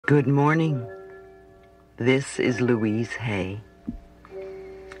Good morning. This is Louise Hay.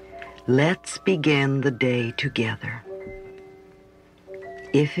 Let's begin the day together.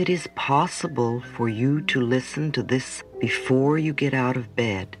 If it is possible for you to listen to this before you get out of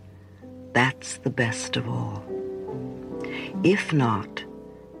bed, that's the best of all. If not,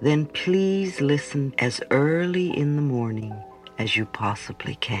 then please listen as early in the morning as you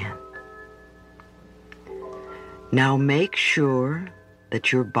possibly can. Now make sure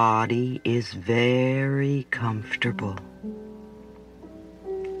that your body is very comfortable.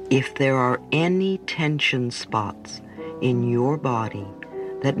 If there are any tension spots in your body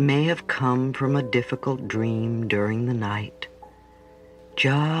that may have come from a difficult dream during the night,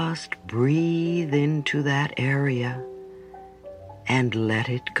 just breathe into that area and let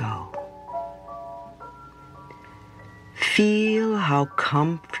it go. Feel how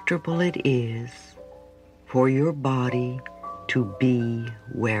comfortable it is for your body to be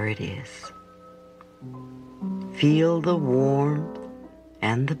where it is. Feel the warmth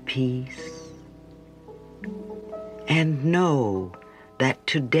and the peace, and know that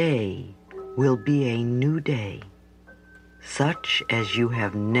today will be a new day, such as you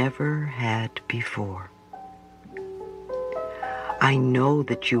have never had before. I know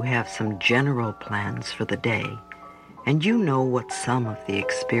that you have some general plans for the day, and you know what some of the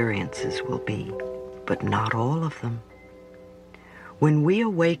experiences will be, but not all of them. When we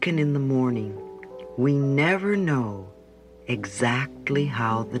awaken in the morning, we never know exactly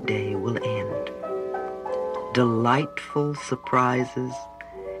how the day will end. Delightful surprises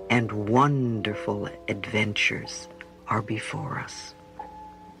and wonderful adventures are before us.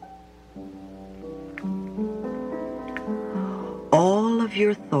 All of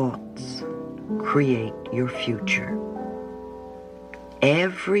your thoughts create your future.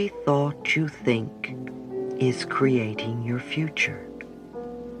 Every thought you think is creating your future.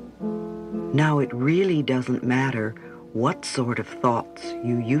 Now, it really doesn't matter what sort of thoughts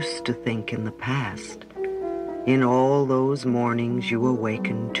you used to think in the past, in all those mornings you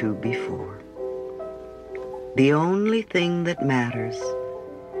awakened to before. The only thing that matters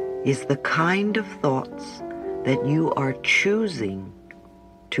is the kind of thoughts that you are choosing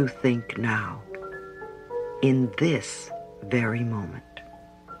to think now, in this very moment.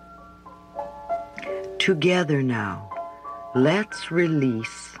 Together now, let's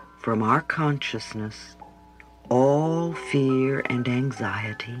release from our consciousness all fear and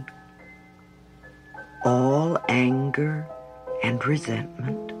anxiety, all anger and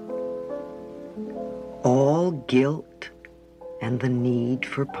resentment, all guilt and the need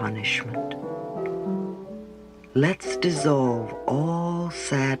for punishment. Let's dissolve all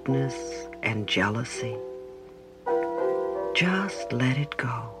sadness and jealousy. Just let it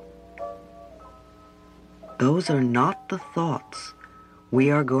go. Those are not the thoughts we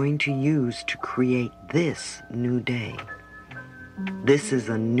are going to use to create this new day. This is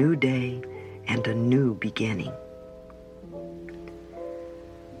a new day and a new beginning.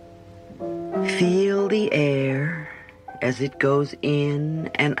 Feel the air as it goes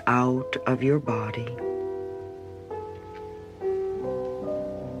in and out of your body.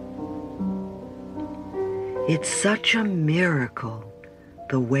 It's such a miracle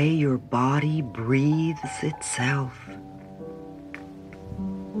the way your body breathes itself.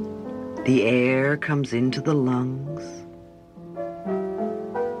 The air comes into the lungs,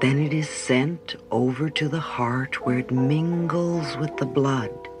 then it is sent over to the heart where it mingles with the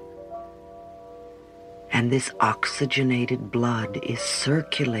blood. And this oxygenated blood is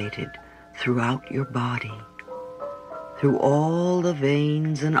circulated throughout your body, through all the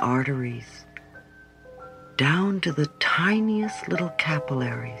veins and arteries, down to the tiniest little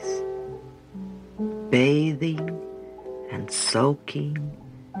capillaries, bathing and soaking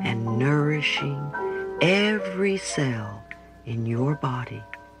and nourishing every cell in your body.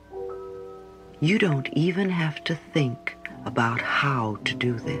 You don't even have to think about how to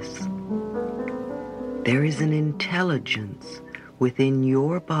do this. There is an intelligence within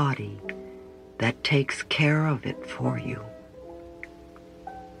your body that takes care of it for you.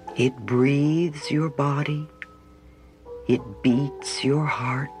 It breathes your body, it beats your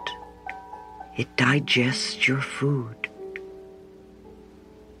heart, it digests your food.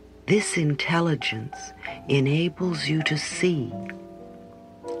 This intelligence enables you to see,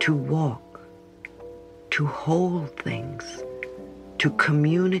 to walk, to hold things, to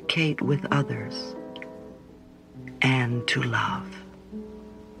communicate with others, and to love.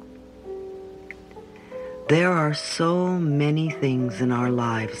 There are so many things in our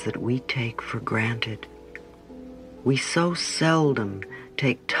lives that we take for granted. We so seldom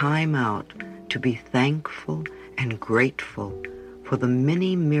take time out to be thankful and grateful for the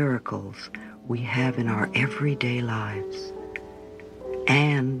many miracles we have in our everyday lives,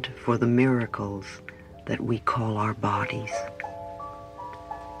 and for the miracles that we call our bodies.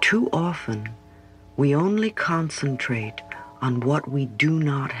 Too often, we only concentrate on what we do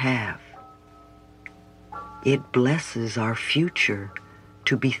not have. It blesses our future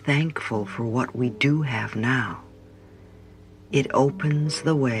to be thankful for what we do have now. It opens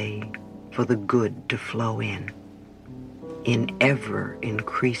the way for the good to flow in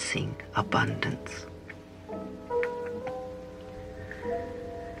ever-increasing abundance.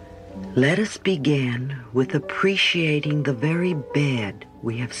 Let us begin with appreciating the very bed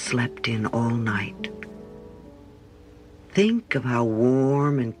we have slept in all night. Think of how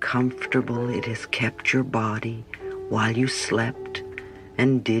warm and comfortable it has kept your body while you slept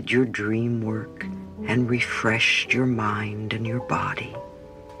and did your dream work and refreshed your mind and your body.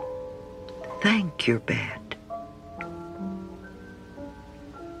 Thank your bed.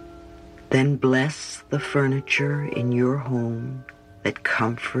 Then bless the furniture in your home that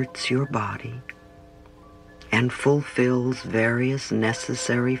comforts your body and fulfills various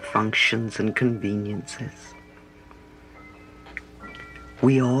necessary functions and conveniences.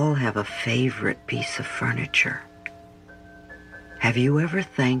 We all have a favorite piece of furniture. Have you ever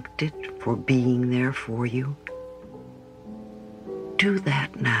thanked it for being there for you? Do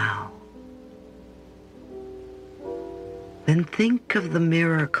that now. Then think of the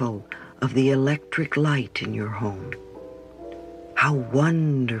miracle of the electric light in your home. How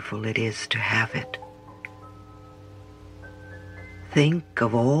wonderful it is to have it. Think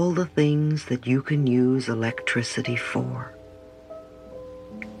of all the things that you can use electricity for.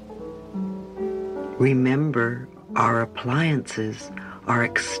 Remember, our appliances are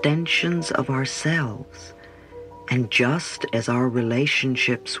extensions of ourselves, and just as our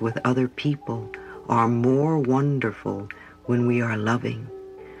relationships with other people are more wonderful when we are loving,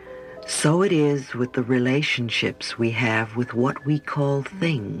 so it is with the relationships we have with what we call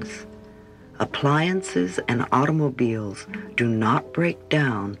things. Appliances and automobiles do not break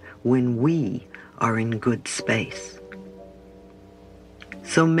down when we are in good space.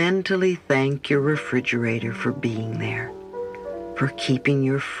 So mentally thank your refrigerator for being there, for keeping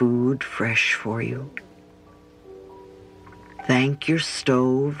your food fresh for you. Thank your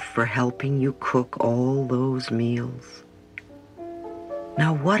stove for helping you cook all those meals.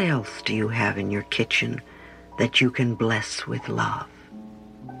 Now, what else do you have in your kitchen that you can bless with love?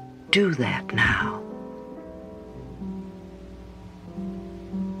 Do that now.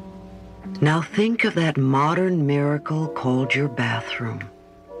 Now think of that modern miracle called your bathroom.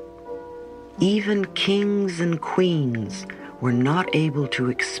 Even kings and queens were not able to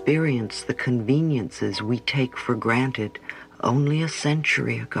experience the conveniences we take for granted only a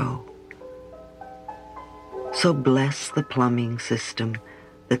century ago. So bless the plumbing system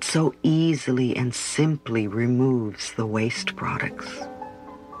that so easily and simply removes the waste products.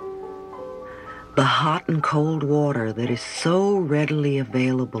 The hot and cold water that is so readily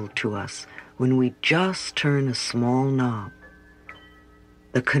available to us when we just turn a small knob.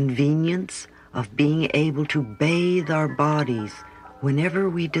 The convenience of being able to bathe our bodies whenever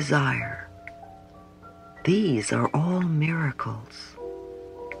we desire. These are all miracles.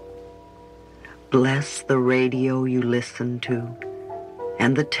 Bless the radio you listen to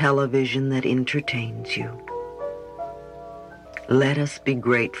and the television that entertains you. Let us be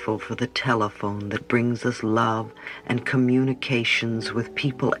grateful for the telephone that brings us love and communications with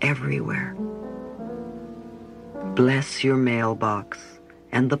people everywhere. Bless your mailbox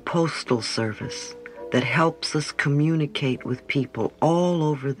and the postal service that helps us communicate with people all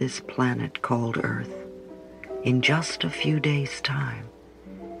over this planet called Earth in just a few days' time.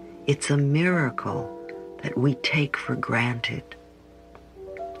 It's a miracle that we take for granted.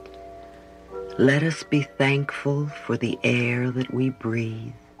 Let us be thankful for the air that we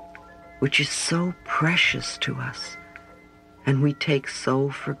breathe, which is so precious to us and we take so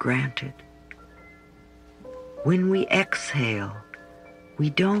for granted. When we exhale,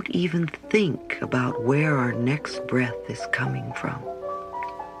 we don't even think about where our next breath is coming from.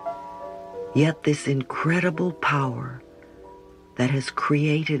 Yet this incredible power that has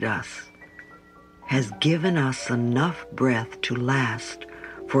created us has given us enough breath to last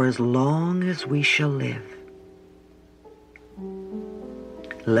for as long as we shall live.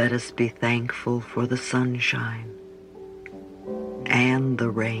 Let us be thankful for the sunshine and the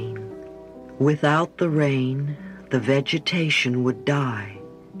rain. Without the rain, the vegetation would die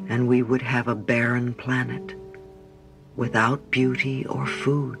and we would have a barren planet without beauty or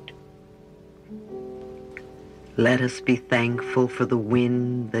food. Let us be thankful for the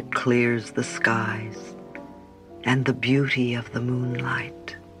wind that clears the skies and the beauty of the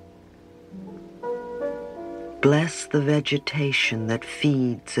moonlight. Bless the vegetation that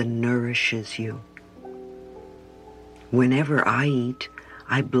feeds and nourishes you. Whenever I eat,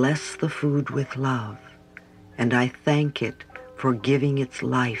 I bless the food with love, and I thank it for giving its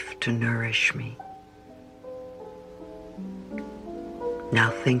life to nourish me. Now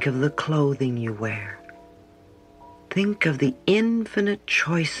think of the clothing you wear. Think of the infinite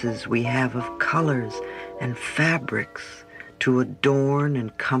choices we have of colors and fabrics to adorn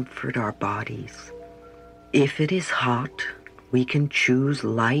and comfort our bodies. If it is hot, we can choose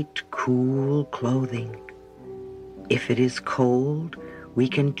light, cool clothing. If it is cold, we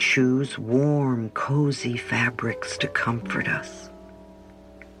can choose warm, cozy fabrics to comfort us.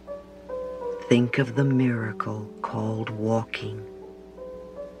 Think of the miracle called walking.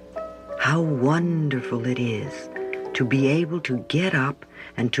 How wonderful it is to be able to get up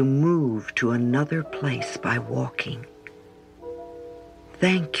and to move to another place by walking.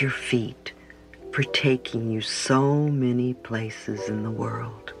 Thank your feet for taking you so many places in the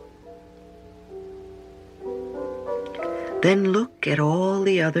world. Then look at all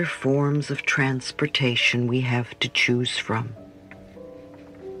the other forms of transportation we have to choose from,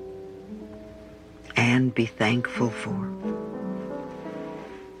 and be thankful for.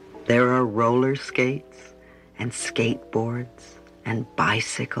 There are roller skates and skateboards and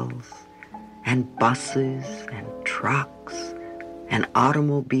bicycles and buses and trucks and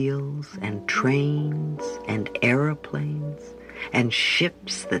automobiles and trains and aeroplanes and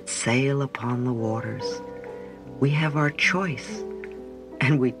ships that sail upon the waters. We have our choice,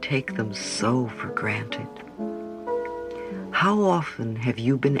 and we take them so for granted. How often have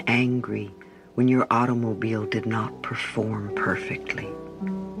you been angry when your automobile did not perform perfectly?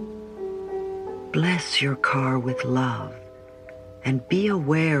 Bless your car with love, and be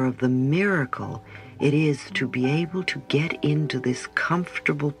aware of the miracle it is to be able to get into this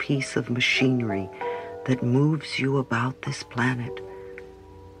comfortable piece of machinery that moves you about this planet.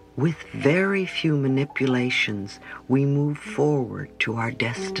 With very few manipulations, we move forward to our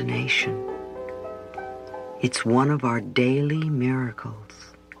destination. It's one of our daily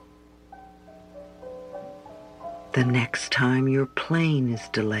miracles. The next time your plane is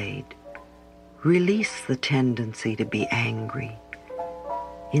delayed, release the tendency to be angry.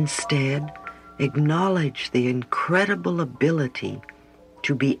 Instead, acknowledge the incredible ability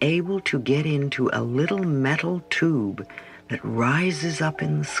to be able to get into a little metal tube that rises up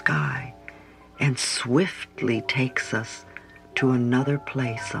in the sky and swiftly takes us to another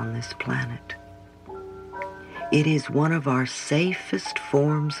place on this planet. It is one of our safest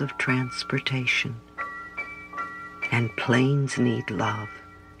forms of transportation, and planes need love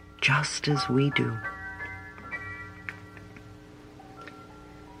just as we do.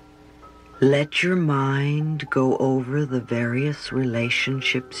 Let your mind go over the various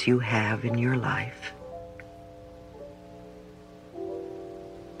relationships you have in your life.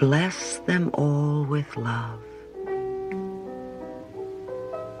 Bless them all with love,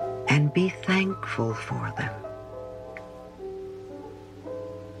 and be thankful for them.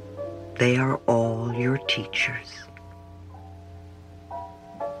 They are all your teachers.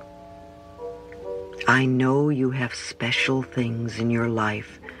 I know you have special things in your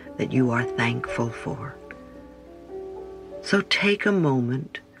life that you are thankful for. So take a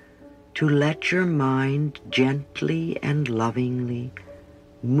moment to let your mind gently and lovingly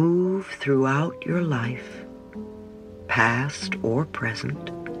move throughout your life, past or present,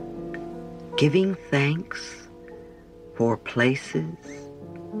 giving thanks for places,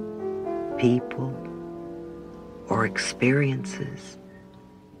 people, or experiences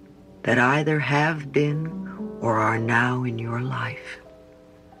that either have been or are now in your life.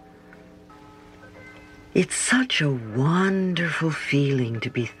 It's such a wonderful feeling to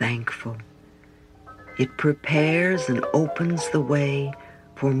be thankful. It prepares and opens the way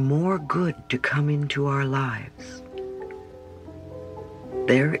for more good to come into our lives.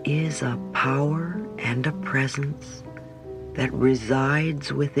 There is a power and a presence that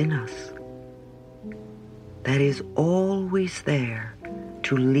resides within us, that is always there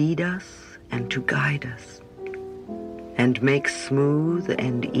to lead us and to guide us, and make smooth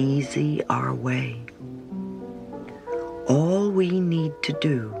and easy our way. All we need to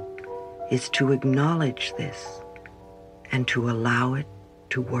do is to acknowledge this and to allow it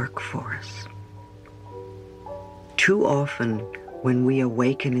to work for us. Too often, when we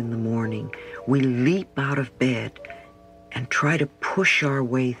awaken in the morning, we leap out of bed and try to push our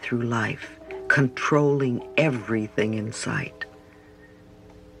way through life, controlling everything in sight.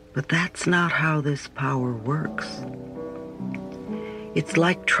 But that's not how this power works. It's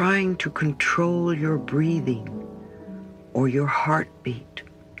like trying to control your breathing or your heartbeat,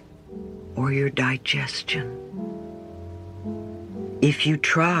 or your digestion. If you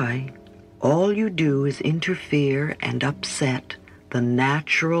try, all you do is interfere and upset the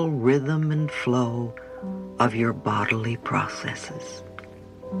natural rhythm and flow of your bodily processes.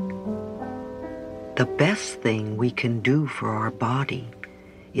 The best thing we can do for our body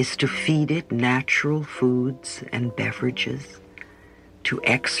is to feed it natural foods and beverages, to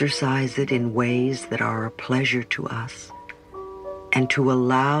exercise it in ways that are a pleasure to us, and to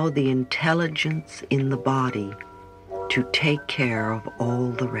allow the intelligence in the body to take care of all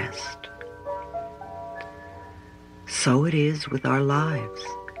the rest. So it is with our lives.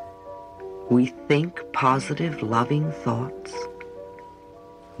 We think positive, loving thoughts.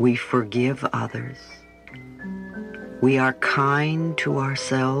 We forgive others. We are kind to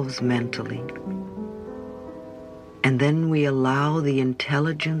ourselves mentally. And then we allow the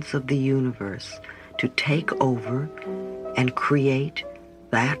intelligence of the universe to take over and create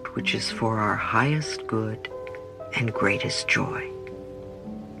that which is for our highest good and greatest joy.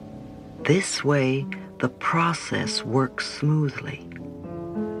 This way, the process works smoothly.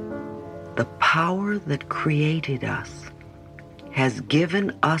 The power that created us has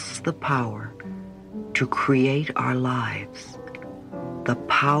given us the power to create our lives, the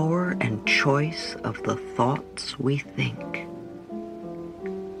power and choice of the thoughts we think.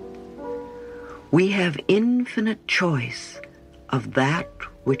 We have infinite choice of that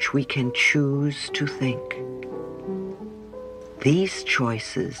which we can choose to think. These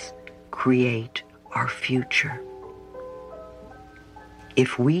choices create our future.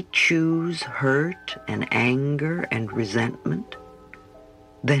 If we choose hurt and anger and resentment,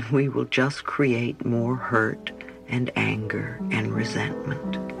 then we will just create more hurt and anger and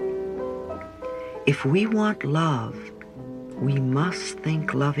resentment. If we want love, we must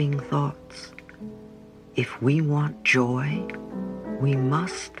think loving thoughts. If we want joy, we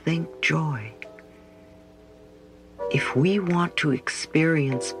must think joy. If we want to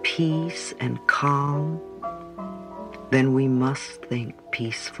experience peace and calm, then we must think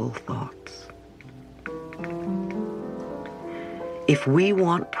peaceful thoughts. If we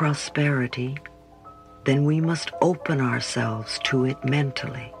want prosperity, then we must open ourselves to it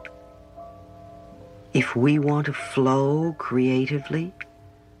mentally. If we want to flow creatively,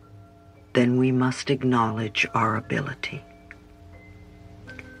 then we must acknowledge our ability.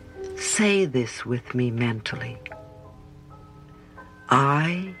 Say this with me mentally.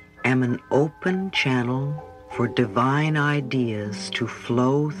 I am an open channel for divine ideas to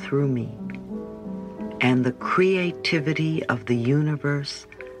flow through me, and the creativity of the universe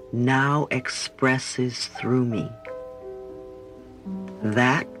now expresses through me.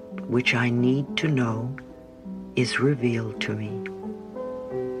 That which I need to know is revealed to me,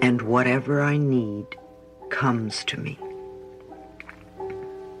 and whatever I need comes to me.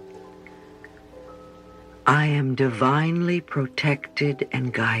 I am divinely protected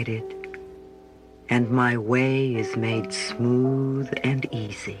and guided, and my way is made smooth and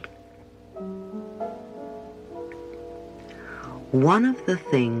easy. One of the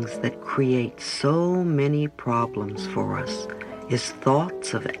things that create so many problems for us is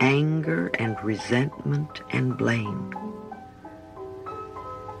thoughts of anger and resentment and blame.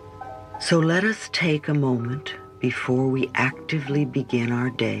 So let us take a moment before we actively begin our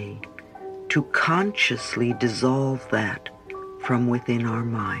day to consciously dissolve that from within our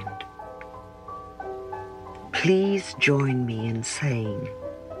mind. Please join me in saying,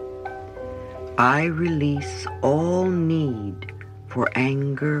 I release all need for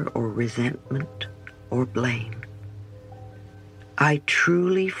anger or resentment or blame. I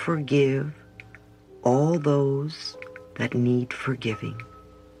truly forgive all those that need forgiving,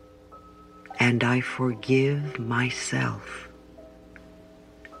 and I forgive myself.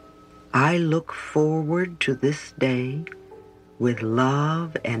 I look forward to this day with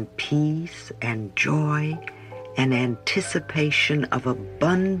love and peace and joy and anticipation of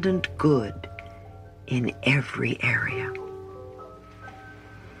abundant good in every area.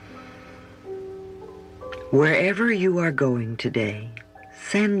 Wherever you are going today,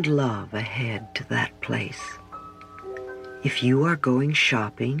 send love ahead to that place. If you are going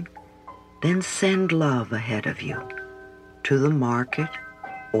shopping, then send love ahead of you to the market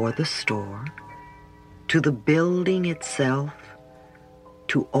or the store, to the building itself,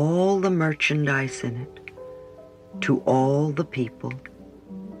 to all the merchandise in it, to all the people,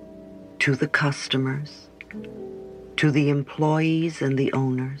 to the customers, to the employees and the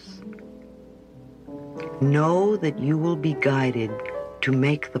owners. Know that you will be guided to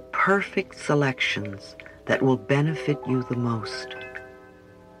make the perfect selections that will benefit you the most,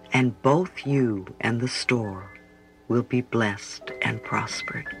 and both you and the store will be blessed and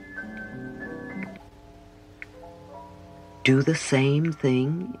prospered. Do the same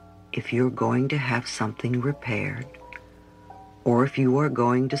thing if you're going to have something repaired, or if you are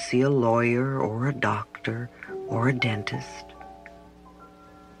going to see a lawyer or a doctor or a dentist.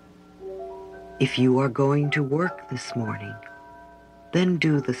 If you are going to work this morning, then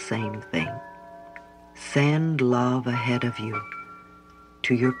do the same thing. Send love ahead of you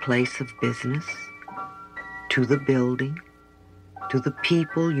to your place of business, to the building, to the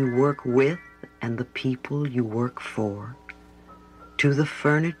people you work with and the people you work for, to the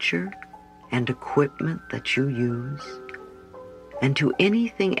furniture and equipment that you use, and to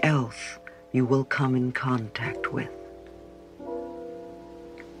anything else you will come in contact with.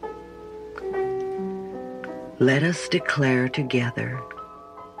 Let us declare together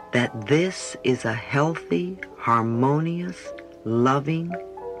that this is a healthy, harmonious, loving,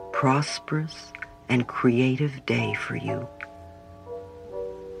 prosperous, and creative day for you.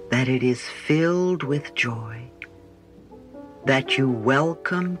 That it is filled with joy. That you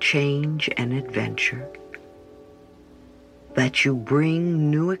welcome change and adventure. That you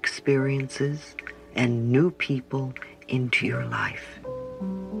bring new experiences and new people into your life.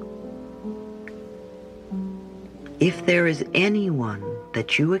 If there is anyone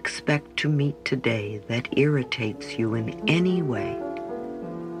that you expect to meet today that irritates you in any way,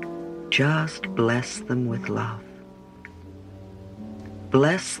 just bless them with love.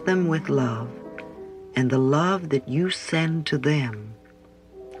 Bless them with love, and the love that you send to them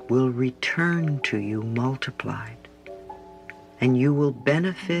will return to you multiplied, and you will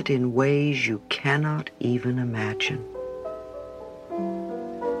benefit in ways you cannot even imagine.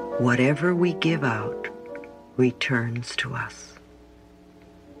 Whatever we give out returns to us.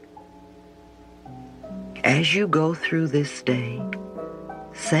 As you go through this day,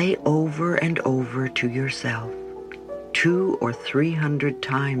 say over and over to yourself, 200 or 300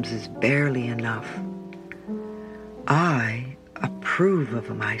 times is barely enough. I approve of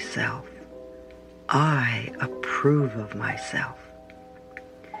myself. I approve of myself.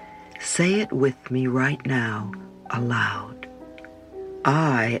 Say it with me right now, aloud.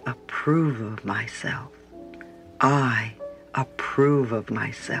 I approve of myself. I approve of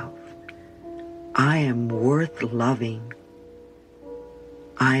myself. I am worth loving.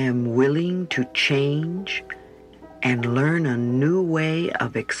 I am willing to change and learn a new way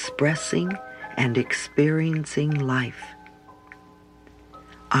of expressing and experiencing life.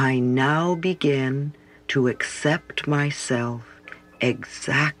 I now begin to accept myself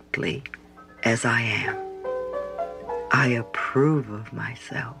exactly as I am. I approve of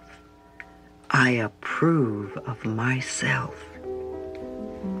myself. I approve of myself.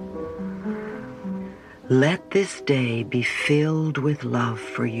 Let this day be filled with love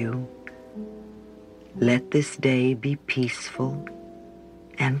for you. Let this day be peaceful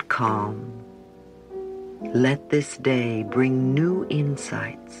and calm. Let this day bring new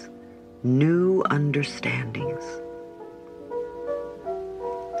insights, new understandings.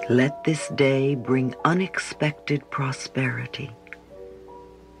 Let this day bring unexpected prosperity.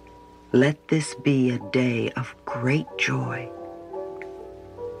 Let this be a day of great joy.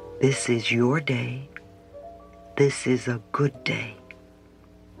 This is your day. This is a good day.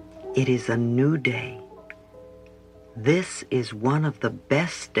 It is a new day. This is one of the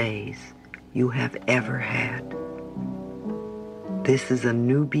best days you have ever had. This is a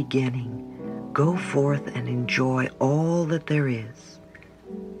new beginning. Go forth and enjoy all that there is.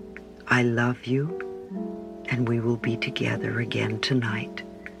 I love you, and we will be together again tonight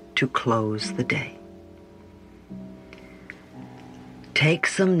to close the day. Take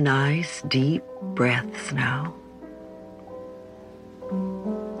some nice deep breaths now.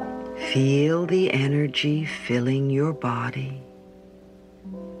 Feel the energy filling your body.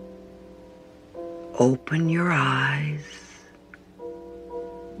 Open your eyes.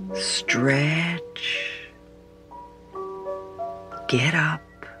 Stretch. Get up.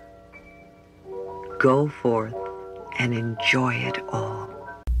 Go forth and enjoy it all.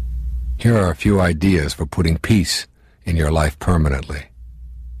 Here are a few ideas for putting peace in your life permanently.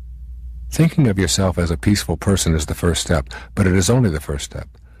 Thinking of yourself as a peaceful person is the first step, but it is only the first step.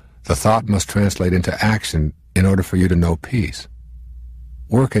 The thought must translate into action in order for you to know peace.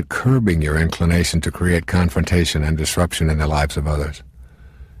 Work at curbing your inclination to create confrontation and disruption in the lives of others.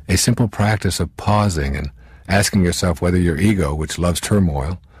 A simple practice of pausing and asking yourself whether your ego, which loves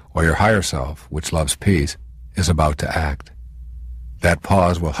turmoil, or your higher self, which loves peace, is about to act. That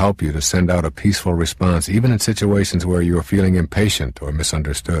pause will help you to send out a peaceful response even in situations where you are feeling impatient or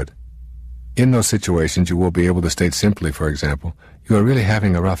misunderstood. In those situations, you will be able to state simply, for example, "You are really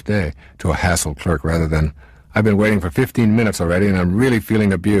having a rough day," to a hassled clerk rather than, I've been waiting for 15 minutes already and I'm really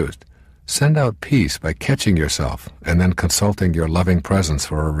feeling abused. Send out peace by catching yourself and then consulting your loving presence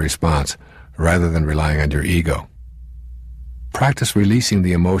for a response rather than relying on your ego. Practice releasing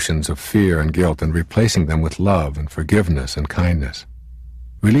the emotions of fear and guilt and replacing them with love and forgiveness and kindness.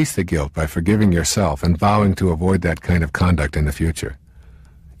 Release the guilt by forgiving yourself and vowing to avoid that kind of conduct in the future.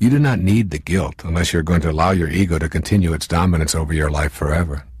 You do not need the guilt unless you're going to allow your ego to continue its dominance over your life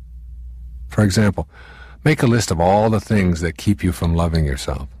forever. For example, make a list of all the things that keep you from loving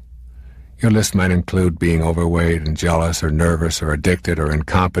yourself. Your list might include being overweight and jealous or nervous or addicted or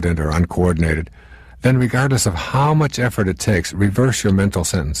incompetent or uncoordinated. Then, regardless of how much effort it takes, reverse your mental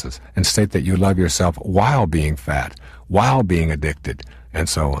sentences and state that you love yourself while being fat, while being addicted, and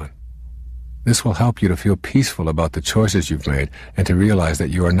so on. This will help you to feel peaceful about the choices you've made and to realize that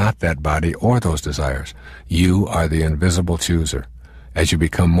you are not that body or those desires. You are the invisible chooser. As you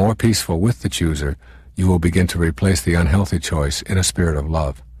become more peaceful with the chooser, you will begin to replace the unhealthy choice in a spirit of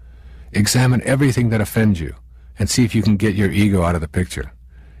love. Examine everything that offends you and see if you can get your ego out of the picture.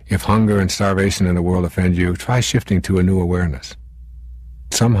 If hunger and starvation in the world offend you, try shifting to a new awareness.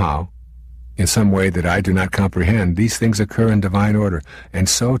 Somehow, in some way that I do not comprehend, these things occur in divine order, and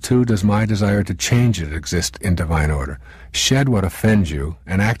so too does my desire to change it exist in divine order. Shed what offends you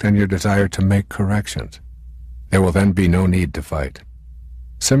and act on your desire to make corrections. There will then be no need to fight.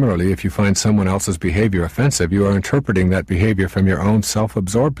 Similarly, if you find someone else's behavior offensive, you are interpreting that behavior from your own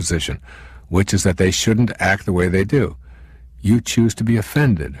self-absorbed position, which is that they shouldn't act the way they do. You choose to be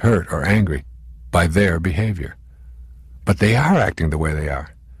offended, hurt, or angry by their behavior. But they are acting the way they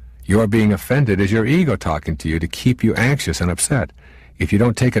are. Your being offended is your ego talking to you to keep you anxious and upset. If you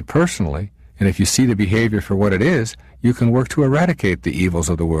don't take it personally, and if you see the behavior for what it is, you can work to eradicate the evils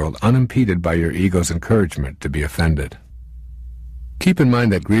of the world unimpeded by your ego's encouragement to be offended. Keep in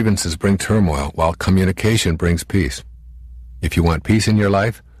mind that grievances bring turmoil, while communication brings peace. If you want peace in your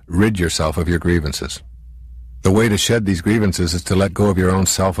life, rid yourself of your grievances. The way to shed these grievances is to let go of your own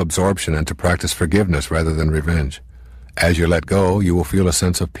self-absorption and to practice forgiveness rather than revenge. As you let go, you will feel a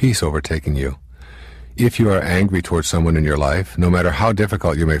sense of peace overtaking you. If you are angry towards someone in your life, no matter how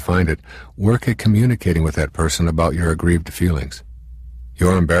difficult you may find it, work at communicating with that person about your aggrieved feelings.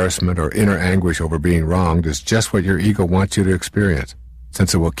 Your embarrassment or inner anguish over being wronged is just what your ego wants you to experience,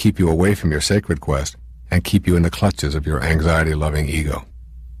 since it will keep you away from your sacred quest and keep you in the clutches of your anxiety-loving ego.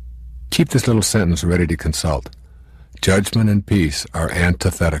 Keep this little sentence ready to consult. Judgment and peace are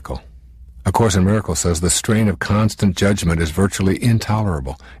antithetical. A Course in Miracles says the strain of constant judgment is virtually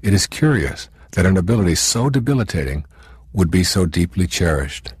intolerable. It is curious that an ability so debilitating would be so deeply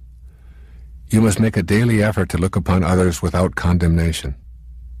cherished. You must make a daily effort to look upon others without condemnation.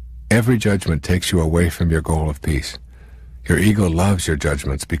 Every judgment takes you away from your goal of peace. Your ego loves your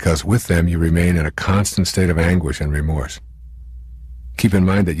judgments because with them you remain in a constant state of anguish and remorse. Keep in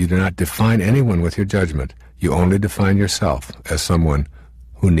mind that you do not define anyone with your judgment. You only define yourself as someone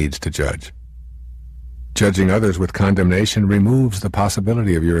who needs to judge. Judging others with condemnation removes the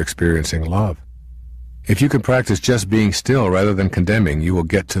possibility of your experiencing love. If you can practice just being still rather than condemning, you will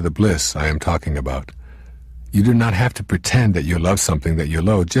get to the bliss I am talking about. You do not have to pretend that you love something that you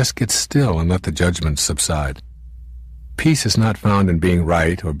loathe. Just get still and let the judgments subside. Peace is not found in being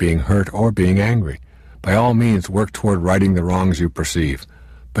right or being hurt or being angry. By all means, work toward righting the wrongs you perceive,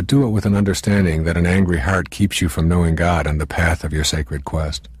 but do it with an understanding that an angry heart keeps you from knowing God on the path of your sacred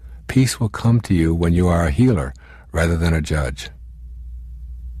quest. Peace will come to you when you are a healer rather than a judge.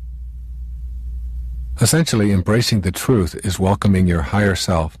 Essentially, embracing the truth is welcoming your higher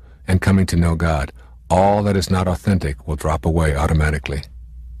self and coming to know God. All that is not authentic will drop away automatically.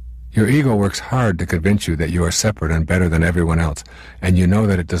 Your ego works hard to convince you that you are separate and better than everyone else, and you know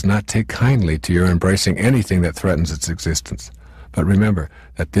that it does not take kindly to your embracing anything that threatens its existence. But remember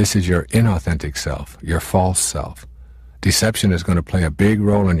that this is your inauthentic self, your false self. Deception is going to play a big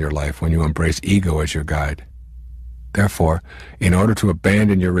role in your life when you embrace ego as your guide. Therefore, in order to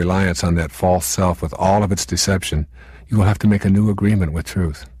abandon your reliance on that false self with all of its deception, you will have to make a new agreement with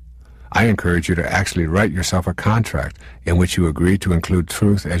truth. I encourage you to actually write yourself a contract in which you agree to include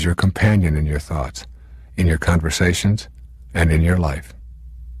truth as your companion in your thoughts, in your conversations, and in your life.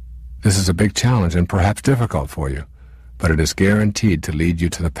 This is a big challenge and perhaps difficult for you, but it is guaranteed to lead you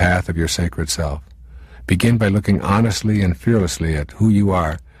to the path of your sacred self. Begin by looking honestly and fearlessly at who you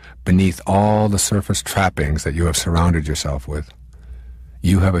are beneath all the surface trappings that you have surrounded yourself with.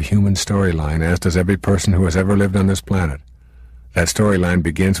 You have a human storyline, as does every person who has ever lived on this planet. That storyline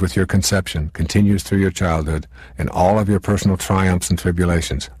begins with your conception, continues through your childhood, and all of your personal triumphs and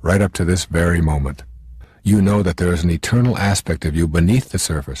tribulations, right up to this very moment. You know that there is an eternal aspect of you beneath the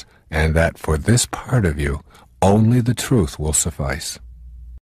surface, and that for this part of you, Only the truth will suffice.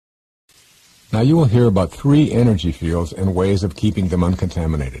 Now you will hear about 3 energy fields and ways of keeping them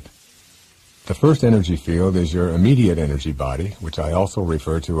uncontaminated. The first energy field is your immediate energy body, which I also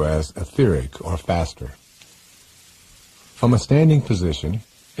refer to as etheric or faster. From a standing position,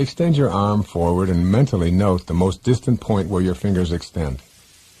 extend your arm forward and mentally note the most distant point where your fingers extend.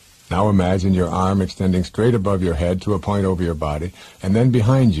 Now imagine your arm extending straight above your head to a point over your body, and then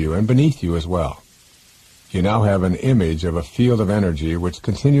behind you and beneath you as well. You now have an image of a field of energy which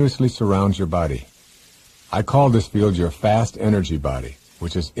continuously surrounds your body. I call this field your fast energy body,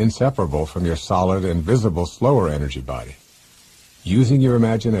 which is inseparable from your solid and visible slower energy body. Using your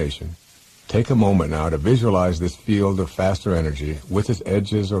imagination, take a moment now to visualize this field of faster energy with its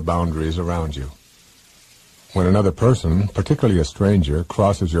edges or boundaries around you. When another person, particularly a stranger,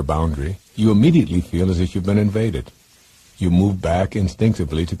 crosses your boundary, you immediately feel as if you've been invaded. You move back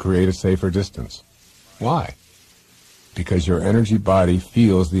instinctively to create a safer distance. Why? Because your energy body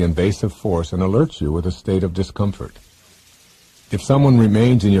feels the invasive force and alerts you with a state of discomfort. If someone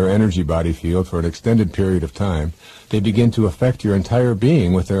remains in your energy body field for an extended period of time, they begin to affect your entire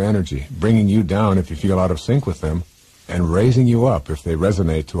being with their energy, bringing you down if you feel out of sync with them, and raising you up if they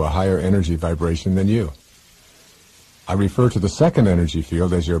resonate to a higher energy vibration than you. I refer to the second energy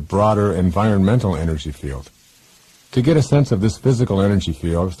field as your broader environmental energy field. To get a sense of this physical energy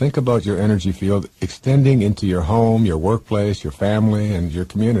field, think about your energy field extending into your home, your workplace, your family, and your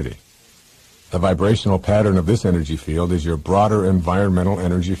community. The vibrational pattern of this energy field is your broader environmental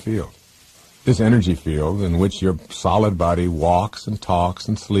energy field. This energy field, in which your solid body walks and talks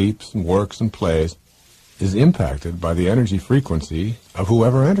and sleeps and works and plays, is impacted by the energy frequency of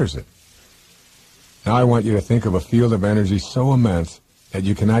whoever enters it. Now I want you to think of a field of energy so immense that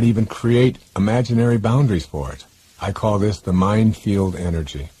you cannot even create imaginary boundaries for it. I call this the mind field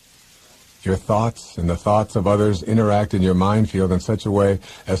energy. Your thoughts and the thoughts of others interact in your mind field in such a way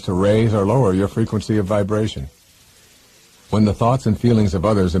as to raise or lower your frequency of vibration. When the thoughts and feelings of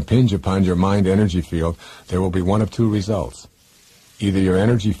others impinge upon your mind energy field, there will be one of 2 results. Either your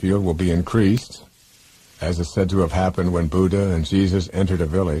energy field will be increased, as is said to have happened when Buddha and Jesus entered a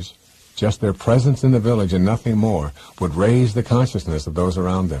village. Just their presence in the village and nothing more would raise the consciousness of those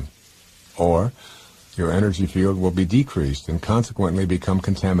around them. Or your energy field will be decreased and consequently become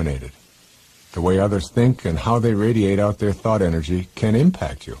contaminated. The way others think and how they radiate out their thought energy can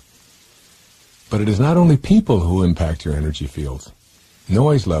impact you. But it is not only people who impact your energy fields.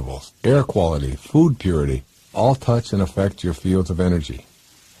 Noise levels, air quality, food purity, all touch and affect your fields of energy.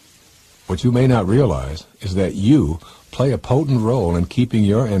 What you may not realize is that you play a potent role in keeping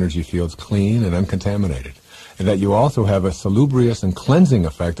your energy fields clean and uncontaminated, and that you also have a salubrious and cleansing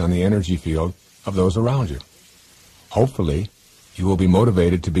effect on the energy field of those around you. Hopefully, you will be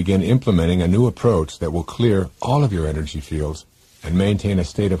motivated to begin implementing a new approach that will clear all of your energy fields and maintain a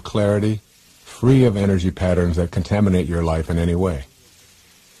state of clarity, free of energy patterns that contaminate your life in any way.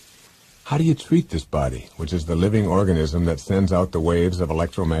 How do you treat this body, which is the living organism that sends out the waves of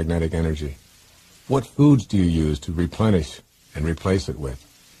electromagnetic energy? What foods do you use to replenish and replace it with?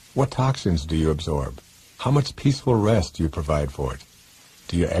 What toxins do you absorb? How much peaceful rest do you provide for it?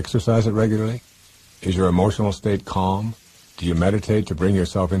 Do you exercise it regularly? Is your emotional state calm? Do you meditate to bring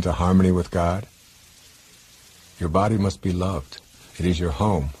yourself into harmony with God? Your body must be loved. It is your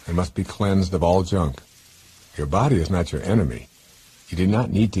home and must be cleansed of all junk. Your body is not your enemy. You do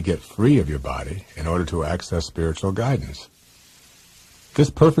not need to get free of your body in order to access spiritual guidance. This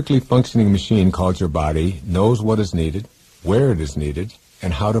perfectly functioning machine called your body knows what is needed, where it is needed,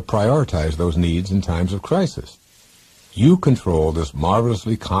 and how to prioritize those needs in times of crisis. You control this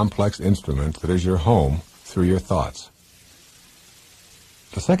marvelously complex instrument that is your home through your thoughts.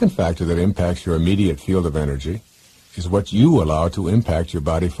 The second factor that impacts your immediate field of energy is what you allow to impact your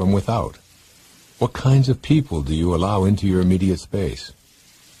body from without. What kinds of people do you allow into your immediate space?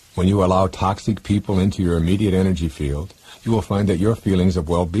 When you allow toxic people into your immediate energy field, you will find that your feelings of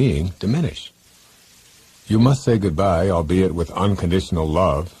well-being diminish. You must say goodbye, albeit with unconditional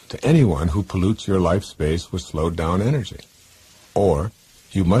love, to anyone who pollutes your life space with slowed-down energy. Or,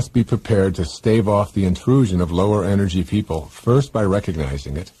 you must be prepared to stave off the intrusion of lower energy people, first by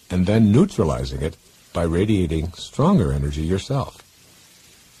recognizing it, and then neutralizing it by radiating stronger energy yourself.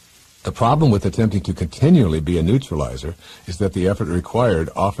 The problem with attempting to continually be a neutralizer is that the effort required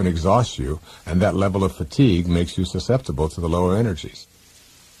often exhausts you, and that level of fatigue makes you susceptible to the lower energies.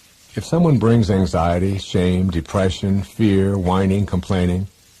 If someone brings anxiety, shame, depression, fear, whining, complaining,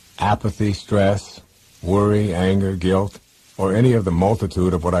 apathy, stress, worry, anger, guilt, or any of the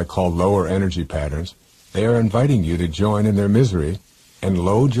multitude of what I call lower energy patterns, they are inviting you to join in their misery and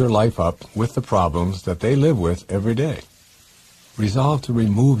load your life up with the problems that they live with every day. Resolve to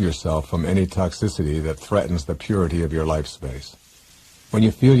remove yourself from any toxicity that threatens the purity of your life space. When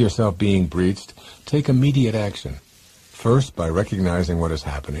you feel yourself being breached, take immediate action. First, by recognizing what is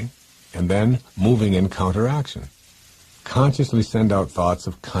happening, and then moving in counteraction. Consciously send out thoughts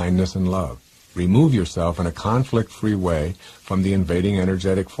of kindness and love. Remove yourself in a conflict-free way from the invading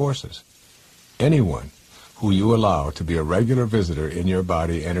energetic forces. Anyone who you allow to be a regular visitor in your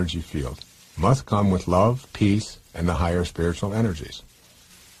body energy field must come with love, peace, and the higher spiritual energies.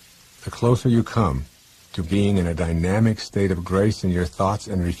 The closer you come to being in a dynamic state of grace in your thoughts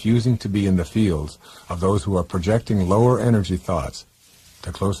and refusing to be in the fields of those who are projecting lower energy thoughts,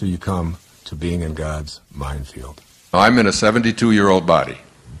 the closer you come to being in God's mind field. I'm in a 72-year-old body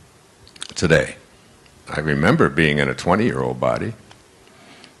today. I remember being in a 20-year-old body,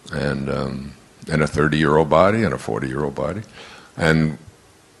 and a 30-year-old body, and a 40-year-old body. And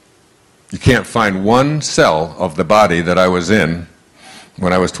you can't find one cell of the body that I was in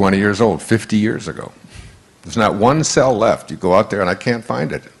when I was 20 years old, 50 years ago. There's not one cell left. You go out there and I can't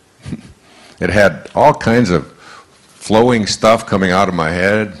find it. It had all kinds of flowing stuff coming out of my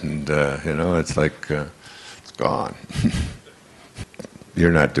head, and you know, it's like it's gone.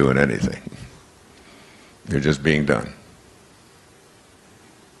 You're not doing anything. You're just being done.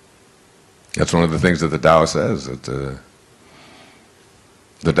 That's one of the things that the Tao says, that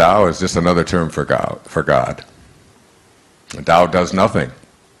the Tao is just another term for God. The Tao does nothing.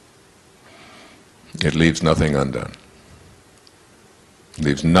 It leaves nothing undone. It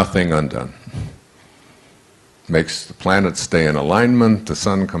leaves nothing undone. Makes the planets stay in alignment, the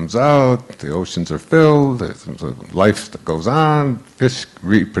sun comes out, the oceans are filled, the life that goes on, fish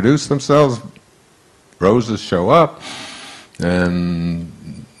reproduce themselves, roses show up, and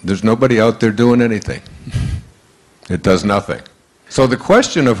there's nobody out there doing anything. It does nothing. So the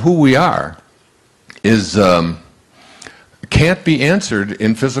question of who we are is can't be answered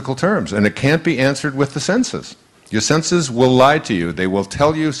in physical terms, and it can't be answered with the senses. Your senses will lie to you. They will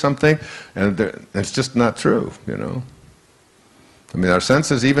tell you something, and it's just not true, you know. I mean, our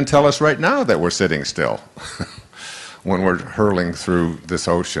senses even tell us right now that we're sitting still when we're hurling through this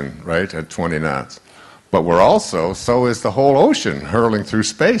ocean, right, at 20 knots. But we're also, so is the whole ocean hurling through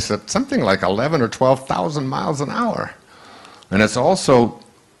space at something like 11 or 12,000 miles an hour. And it's also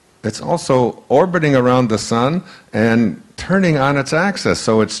orbiting around the sun and turning on its axis.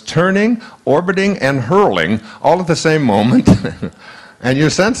 So it's turning, orbiting, and hurling all at the same moment. And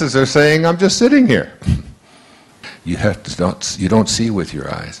your senses are saying, I'm just sitting here. You don't see with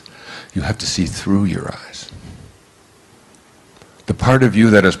your eyes. You have to see through your eyes. The part of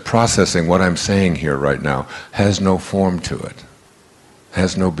you that is processing what I'm saying here right now has no form to it,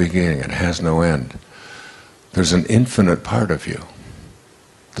 has no beginning, it has no end. There's an infinite part of you.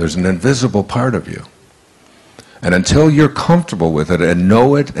 There's an invisible part of you. And until you're comfortable with it and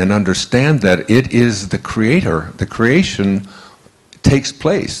know it and understand that it is the creator, the creation takes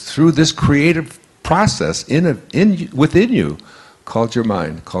place through this creative process within you, called your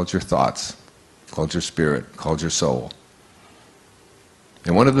mind, called your thoughts, called your spirit, called your soul.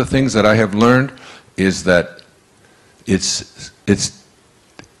 And one of the things that I have learned is that it's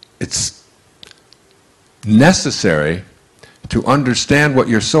necessary to understand what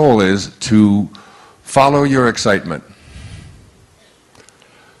your soul is to follow your excitement.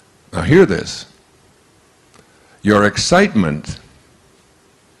 Now hear this. Your excitement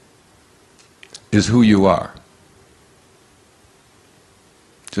is who you are.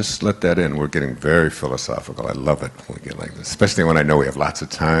 Just let that in. We're getting very philosophical. I love it when we get like this, especially when I know we have lots of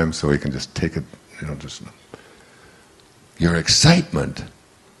time, so we can just take it, you know, just... Your excitement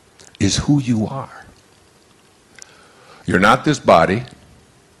is who you are. You're not this body.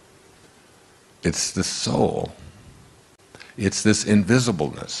 It's the soul. It's this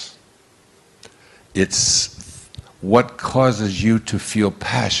invisibleness. It's what causes you to feel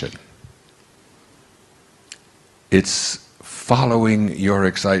passion. It's following your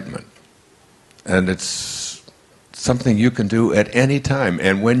excitement. And it's something you can do at any time.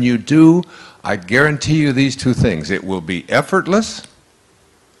 And when you do, I guarantee you these two things. It will be effortless,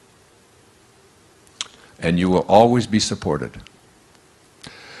 and you will always be supported.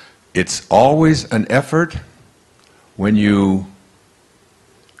 It's always an effort when you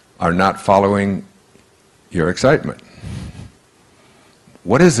are not following your excitement.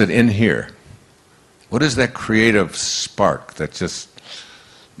 What is it in here? What is that creative spark that just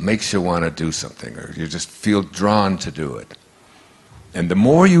makes you want to do something, or you just feel drawn to do it? And the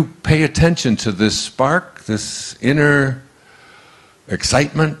more you pay attention to this spark, this inner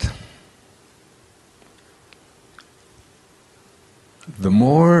excitement, the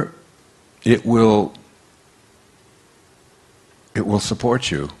more it will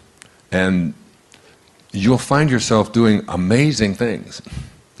support you, and you'll find yourself doing amazing things,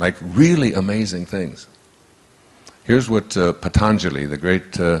 like really amazing things. Here's what Patanjali, the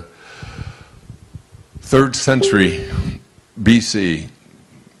great 3rd century BC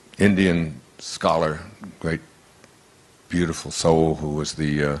Indian scholar, great beautiful soul who was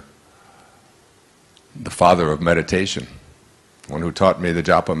the father of meditation, one who taught me the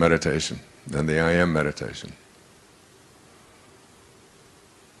japa meditation and the I am meditation.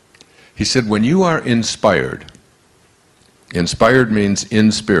 He said, when you are inspired means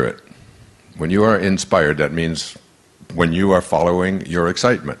in spirit. When you are inspired, that means when you are following your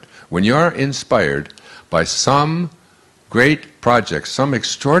excitement. When you are inspired by some great project, some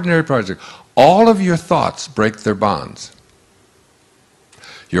extraordinary project, all of your thoughts break their bonds.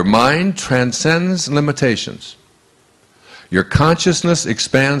 Your mind transcends limitations. Your consciousness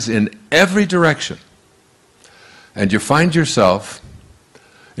expands in every direction. And you find yourself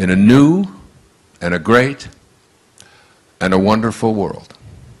in a new and a great and a wonderful world.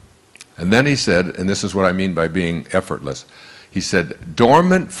 And then he said, and this is what I mean by being effortless, he said,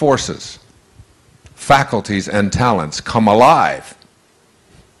 dormant forces, faculties and talents come alive,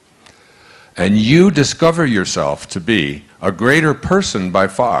 and you discover yourself to be a greater person by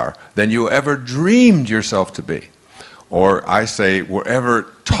far than you ever dreamed yourself to be, or I say were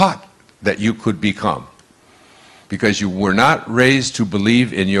ever taught that you could become, because you were not raised to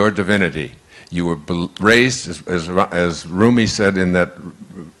believe in your divinity. You were raised, as Rumi said in that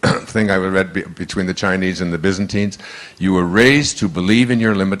thing I read between the Chinese and the Byzantines, you were raised to believe in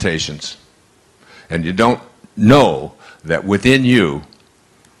your limitations. And you don't know that within you,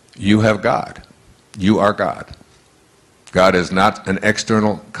 you have God. You are God. God is not an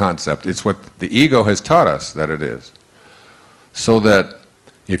external concept. It's what the ego has taught us that it is. So that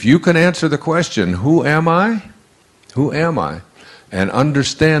if you can answer the question, who am I? Who am I? And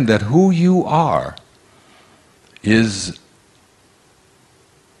understand that who you are is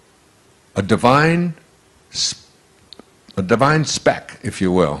a divine speck, if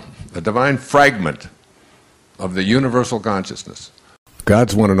you will, a divine fragment of the universal consciousness.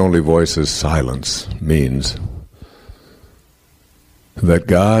 God's one and only voice is silence, means that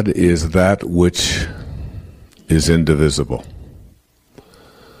God is that which is indivisible.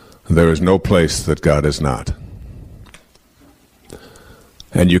 There is no place that God is not.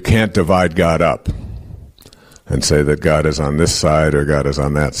 And you can't divide God up and say that God is on this side or God is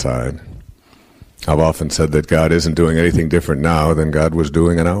on that side. I've often said that God isn't doing anything different now than God was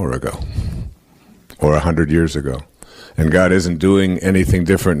doing an hour ago or 100 years ago. And God isn't doing anything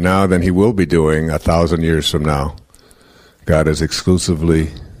different now than he will be doing 1,000 years from now. God is exclusively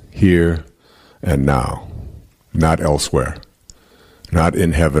here and now, not elsewhere, not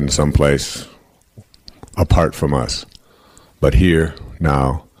in heaven someplace apart from us, but here,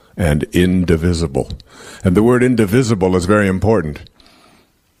 now, and indivisible. And the word indivisible is very important,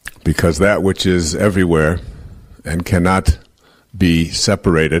 because that which is everywhere and cannot be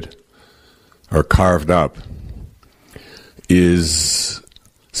separated or carved up is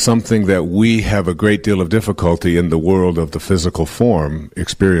something that we have a great deal of difficulty in the world of the physical form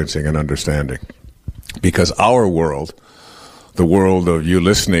experiencing and understanding. Because our world, the world of you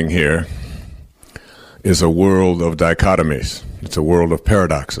listening here, is a world of dichotomies. It's a world of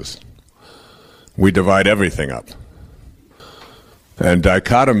paradoxes. We divide everything up. And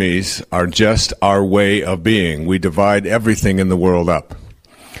dichotomies are just our way of being. We divide everything in the world up.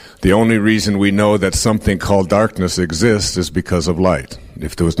 The only reason we know that something called darkness exists is because of light.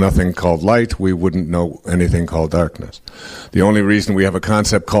 If there was nothing called light, we wouldn't know anything called darkness. The only reason we have a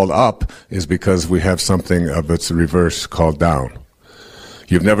concept called up is because we have something of its reverse called down.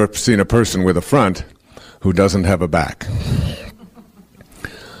 You've never seen a person with a front who doesn't have a back.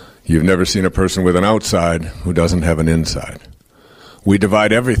 You've never seen a person with an outside who doesn't have an inside. We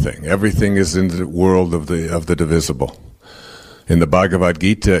divide everything. Everything is in the world of the divisible. In the Bhagavad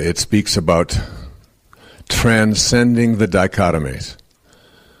Gita, it speaks about transcending the dichotomies,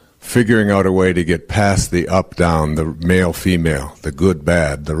 figuring out a way to get past the up-down, the male-female, the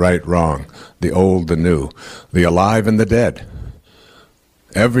good-bad, the right-wrong, the old, the new, the alive and the dead.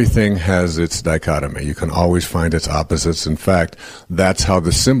 Everything has its dichotomy. You can always find its opposites. In fact, that's how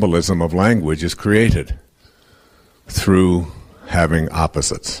the symbolism of language is created, through having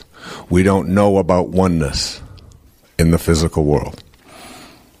opposites. We don't know about oneness in the physical world.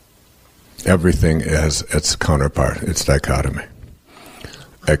 Everything has its counterpart, its dichotomy,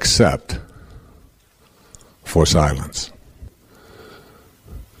 except for silence.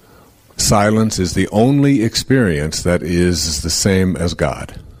 Silence is the only experience that is the same as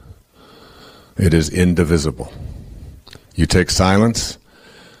God. It is indivisible. You take silence,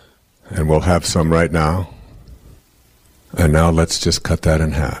 and we'll have some right now, and now let's just cut that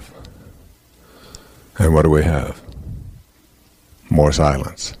in half. And what do we have? More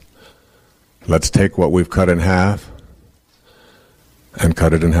silence. Let's take what we've cut in half and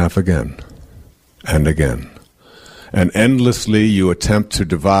cut it in half again and again. And endlessly you attempt to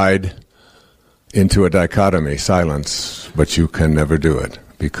divide into a dichotomy, silence, but you can never do it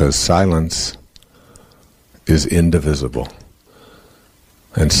because silence is indivisible.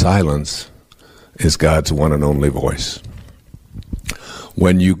 And silence is God's one and only voice.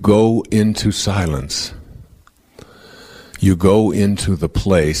 When you go into silence, you go into the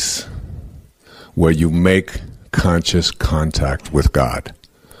place where you make conscious contact with God,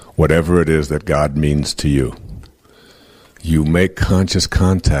 whatever it is that God means to you. You make conscious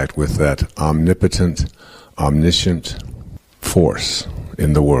contact with that omnipotent, omniscient force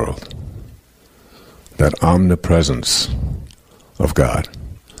in the world, that omnipresence of God.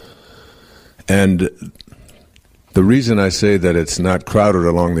 And the reason I say that it's not crowded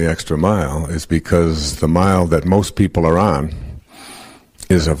along the extra mile is because the mile that most people are on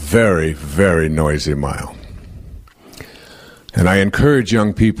is a very, very noisy mile. And I encourage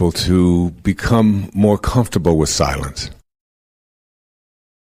young people to become more comfortable with silence.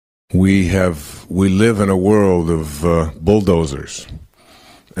 We live in a world of bulldozers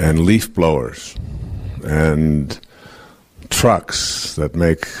and leaf blowers and trucks that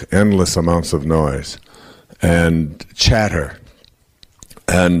make endless amounts of noise and chatter.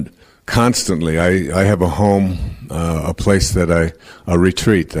 And constantly, I have a home, a place a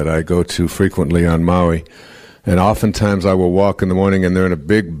retreat that I go to frequently on Maui. And oftentimes I will walk in the morning and they're in a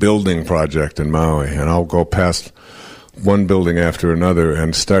big building project in Maui. And I'll go past one building after another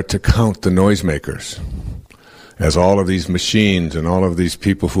and start to count the noisemakers as all of these machines and all of these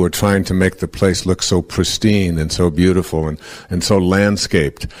people who are trying to make the place look so pristine and so beautiful and so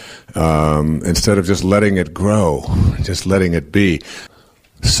landscaped, instead of just letting it grow, just letting it be.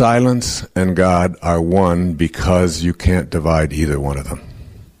 Silence and God are one because you can't divide either one of them.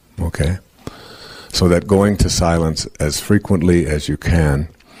 Okay? So that going to silence as frequently as you can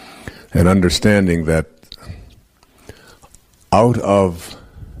and understanding that out of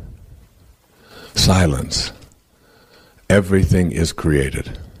silence, everything is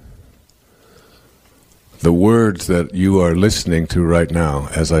created. The words that you are listening to right now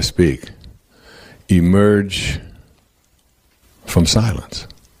as I speak emerge from silence.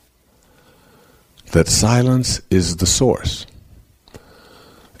 That silence is the source.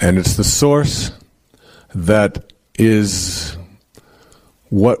 And it's the source that is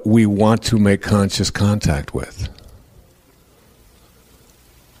what we want to make conscious contact with.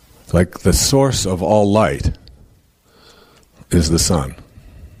 Like the source of all light is the sun.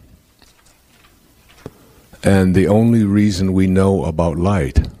 And the only reason we know about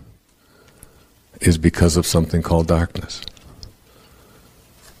light is because of something called darkness.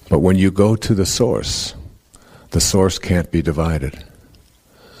 But when you go to the source can't be divided.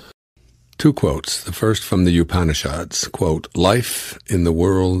 Two quotes. The first from the Upanishads, quote, "Life in the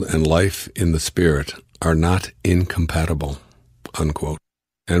world and life in the spirit are not incompatible," unquote.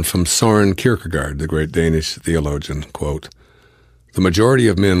 And from Søren Kierkegaard, the great Danish theologian, quote, "The majority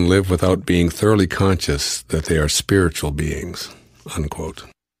of men live without being thoroughly conscious that they are spiritual beings," unquote.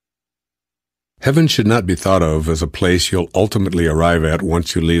 Heaven should not be thought of as a place you'll ultimately arrive at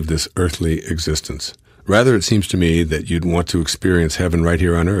once you leave this earthly existence. Rather, it seems to me that you'd want to experience heaven right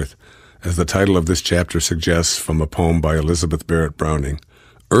here on earth. As the title of this chapter suggests from a poem by Elizabeth Barrett Browning,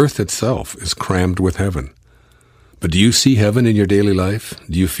 earth itself is crammed with heaven. But do you see heaven in your daily life?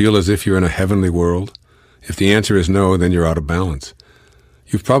 Do you feel as if you're in a heavenly world? If the answer is no, then you're out of balance.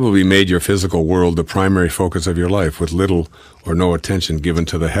 You've probably made your physical world the primary focus of your life, with little or no attention given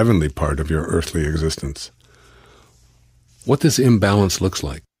to the heavenly part of your earthly existence. What this imbalance looks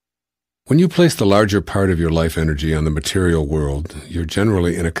like. When you place the larger part of your life energy on the material world, you're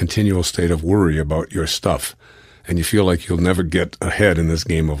generally in a continual state of worry about your stuff, and you feel like you'll never get ahead in this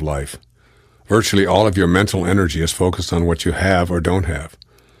game of life. Virtually all of your mental energy is focused on what you have or don't have.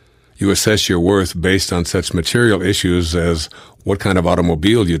 You assess your worth based on such material issues as what kind of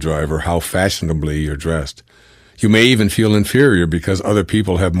automobile you drive or how fashionably you're dressed. You may even feel inferior because other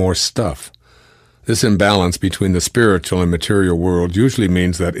people have more stuff. This imbalance between the spiritual and material world usually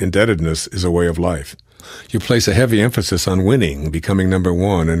means that indebtedness is a way of life. You place a heavy emphasis on winning, becoming number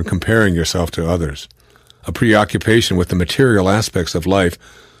one, and comparing yourself to others. A preoccupation with the material aspects of life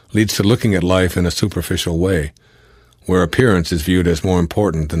leads to looking at life in a superficial way. where appearance is viewed as more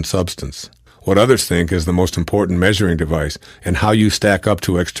important than substance. What others think is the most important measuring device, and how you stack up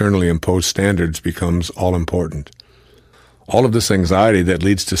to externally imposed standards becomes all important. All of this anxiety that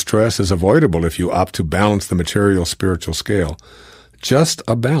leads to stress is avoidable if you opt to balance the material-spiritual scale. Just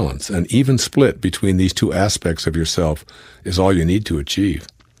a balance, an even split between these two aspects of yourself, is all you need to achieve.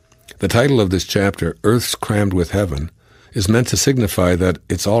 The title of this chapter, Earth's Crammed with Heaven, is meant to signify that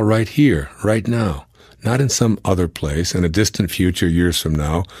it's all right here, right now, not in some other place, in a distant future years from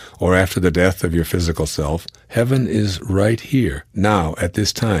now, or after the death of your physical self. Heaven is right here, now, at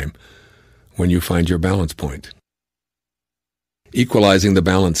this time, when you find your balance point. Equalizing the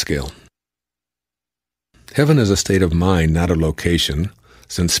balance scale. Heaven is a state of mind, not a location.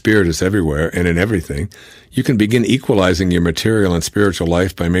 Since spirit is everywhere and in everything, you can begin equalizing your material and spiritual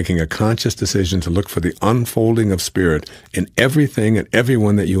life by making a conscious decision to look for the unfolding of spirit in everything and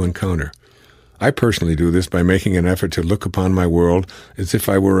everyone that you encounter. I personally do this by making an effort to look upon my world as if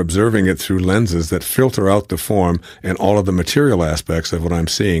I were observing it through lenses that filter out the form and all of the material aspects of what I'm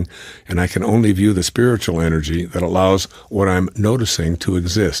seeing, and I can only view the spiritual energy that allows what I'm noticing to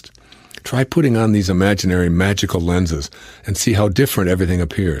exist. Try putting on these imaginary magical lenses and see how different everything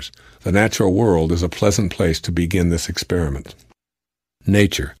appears. The natural world is a pleasant place to begin this experiment.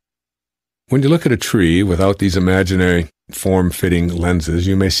 Nature. When you look at a tree without these imaginary form-fitting lenses,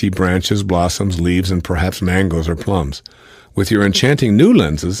 you may see branches, blossoms, leaves, and perhaps mangoes or plums. With your enchanting new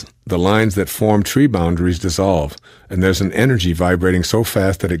lenses, the lines that form tree boundaries dissolve, and there's an energy vibrating so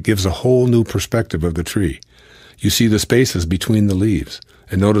fast that it gives a whole new perspective of the tree. You see the spaces between the leaves,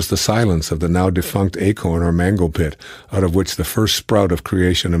 and notice the silence of the now defunct acorn or mango pit out of which the first sprout of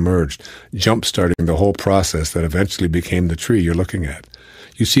creation emerged, jump-starting the whole process that eventually became the tree you're looking at.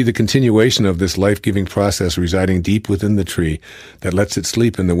 You see the continuation of this life-giving process residing deep within the tree that lets it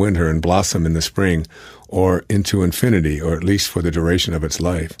sleep in the winter and blossom in the spring, or into infinity, or at least for the duration of its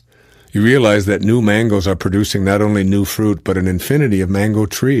life. You realize that new mangoes are producing not only new fruit, but an infinity of mango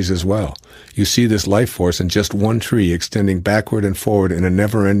trees as well. You see this life force in just one tree extending backward and forward in a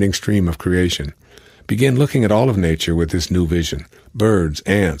never-ending stream of creation. Begin looking at all of nature with this new vision. Birds,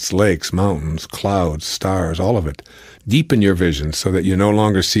 ants, lakes, mountains, clouds, stars, all of it. Deepen your vision so that you no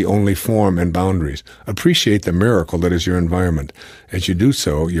longer see only form and boundaries. Appreciate the miracle that is your environment. As you do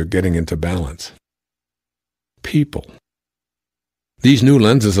so, you're getting into balance. People. These new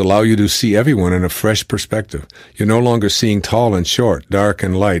lenses allow you to see everyone in a fresh perspective. You're no longer seeing tall and short, dark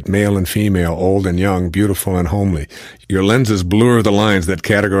and light, male and female, old and young, beautiful and homely. Your lenses blur the lines that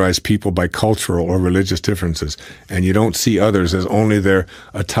categorize people by cultural or religious differences, and you don't see others as only their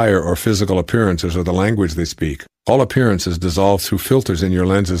attire or physical appearances or the language they speak. All appearances dissolve through filters in your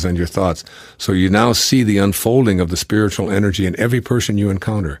lenses and your thoughts, so you now see the unfolding of the spiritual energy in every person you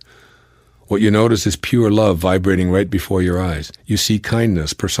encounter. What you notice is pure love vibrating right before your eyes. You see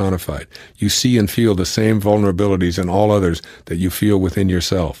kindness personified. You see and feel the same vulnerabilities in all others that you feel within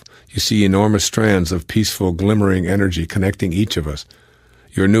yourself. You see enormous strands of peaceful, glimmering energy connecting each of us.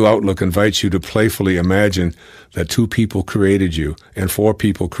 Your new outlook invites you to playfully imagine that 2 people created you, and 4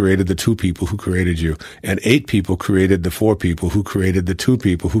 people created the 2 people who created you, and 8 people created the 4 people who created the 2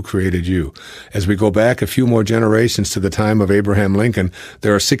 people who created you. As we go back a few more generations to the time of Abraham Lincoln,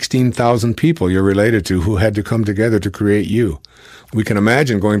 there are 16,000 people you're related to who had to come together to create you. We can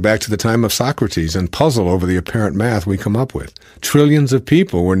imagine going back to the time of Socrates and puzzle over the apparent math we come up with. Trillions of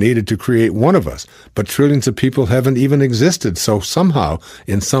people were needed to create one of us, but trillions of people haven't even existed, so somehow,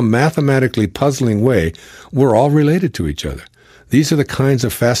 in some mathematically puzzling way, we're all related to each other. These are the kinds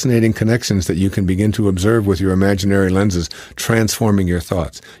of fascinating connections that you can begin to observe with your imaginary lenses, transforming your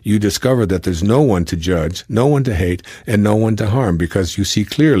thoughts. You discover that there's no one to judge, no one to hate, and no one to harm, because you see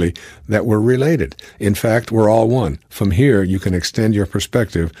clearly that we're related. In fact, we're all one. From here, you can extend your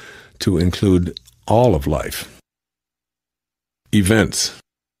perspective to include all of life. Events.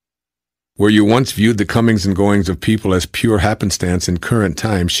 Where you once viewed the comings and goings of people as pure happenstance in current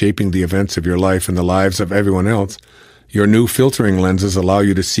time, shaping the events of your life and the lives of everyone else, your new filtering lenses allow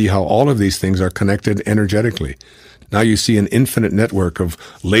you to see how all of these things are connected energetically. Now you see an infinite network of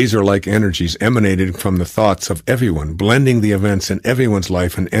laser-like energies emanating from the thoughts of everyone, blending the events in everyone's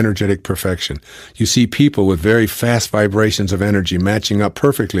life in energetic perfection. You see people with very fast vibrations of energy matching up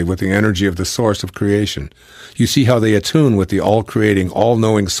perfectly with the energy of the source of creation. You see how they attune with the all-creating,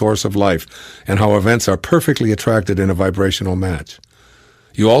 all-knowing source of life, and how events are perfectly attracted in a vibrational match.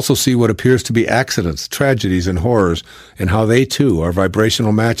 You also see what appears to be accidents, tragedies, and horrors, and how they, too, are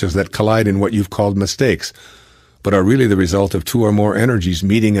vibrational matches that collide in what you've called mistakes, but are really the result of 2 or more energies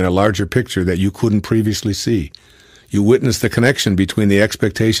meeting in a larger picture that you couldn't previously see. You witness the connection between the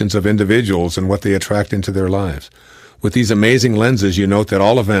expectations of individuals and what they attract into their lives. With these amazing lenses, you note that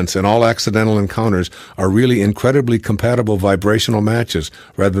all events and all accidental encounters are really incredibly compatible vibrational matches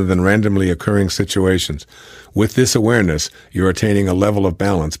rather than randomly occurring situations. With this awareness, you're attaining a level of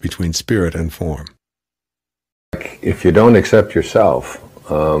balance between spirit and form. If you don't accept yourself,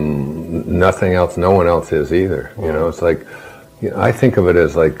 nothing else, no one else is either. You know, it's like, I think of it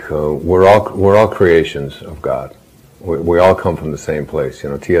as like we're all creations of God. We all come from the same place. You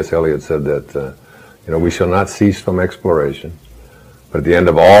know, T.S. Eliot said that we shall not cease from exploration, but at the end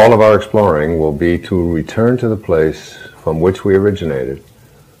of all of our exploring will be to return to the place from which we originated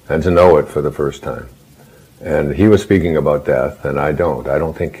and to know it for the first time. And he was speaking about death, and I don't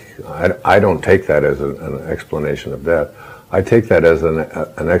take that as an explanation of death. I take that as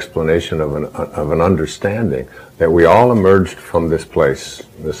an explanation of an understanding that we all emerged from this place,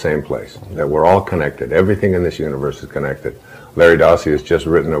 the same place, that we're all connected. Everything in this universe is connected. Larry Dossey has just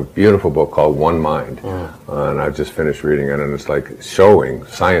written a beautiful book called One Mind, and I've just finished reading it, and it's like showing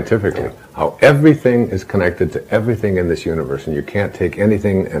scientifically how everything is connected to everything in this universe, and you can't take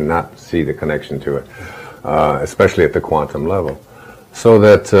anything and not see the connection to it, especially at the quantum level. So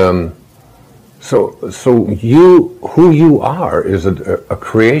that who you are is a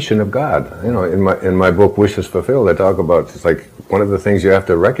creation of God. You know, in my book Wishes Fulfilled, I talk about, it's like one of the things you have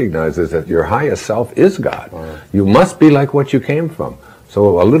to recognize is that your highest self is God. You must be like what you came from.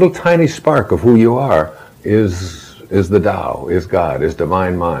 So a little tiny spark of who you are is the Tao, is God, is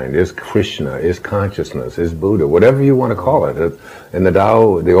divine mind, is Krishna, is consciousness, is Buddha, whatever you want to call it. In the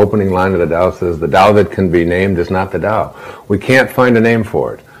Tao, the opening line of the Tao says, the Tao that can be named is not the Tao. We can't find a name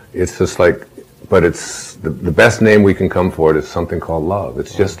for it. It's just like, but it's the best name we can come for it is something called love.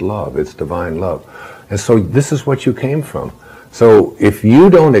 It's just love. It's divine love. And so this is what you came from. So if you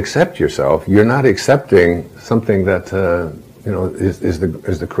don't accept yourself, you're not accepting something that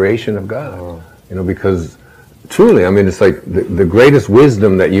is the creation of God. You know, because truly, I mean, it's like the greatest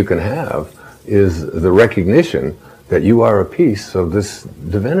wisdom that you can have is the recognition that you are a piece of this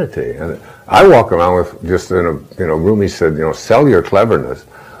divinity. And I walk around with just Rumi said, sell your cleverness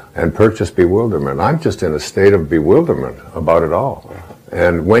and purchase bewilderment. I'm just in a state of bewilderment about it all.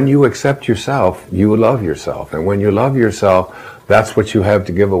 And when you accept yourself, you love yourself. And when you love yourself, that's what you have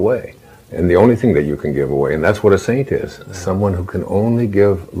to give away. And the only thing that you can give away, and that's what a saint is, someone who can only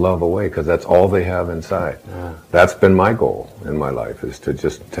give love away, because that's all they have inside. That's been my goal in my life, is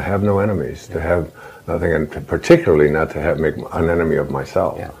to have no enemies, to have nothing, and particularly not to make an enemy of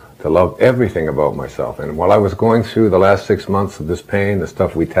myself. To love everything about myself. And while I was going through the last 6 months of this pain, the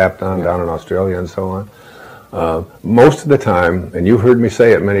stuff we tapped on down in Australia and so on, most of the time, and you've heard me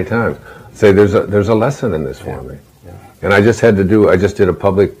say it many times, say there's a lesson in this for me. And I just did a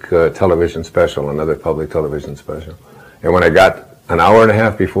public television special, another public television special. And when I got an hour and a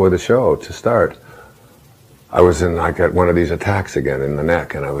half before the show to start, I got one of these attacks again in the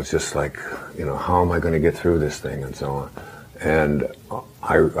neck, and I was just like, how am I going to get through this thing and so on. And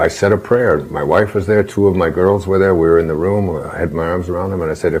I said a prayer. My wife was there, 2 of my girls were there, we were in the room, I had my arms around them, and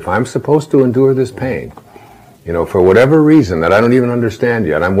I said, if I'm supposed to endure this pain, for whatever reason that I don't even understand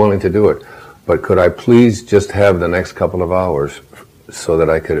yet, I'm willing to do it. But could I please just have the next couple of hours so that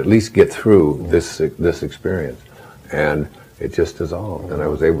I could at least get through this experience? And it just dissolved. And I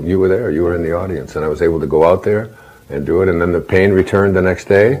was able, you were there, you were in the audience, and I was able to go out there and do it. And then the pain returned the next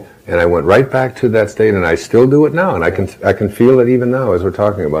day, and I went right back to that state, and I still do it now. And I can feel it even now as we're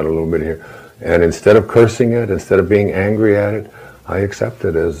talking about it a little bit here. And instead of cursing it, instead of being angry at it, I accept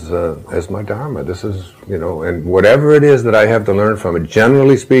it as my dharma. This is, and whatever it is that I have to learn from it,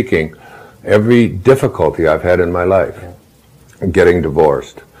 generally speaking, every difficulty I've had in my life, getting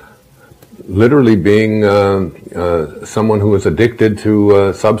divorced, literally being someone who is addicted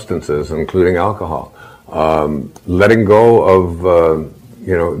to substances, including alcohol, letting go of,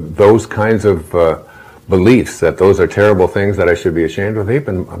 those kinds of beliefs that those are terrible things that I should be ashamed of. They've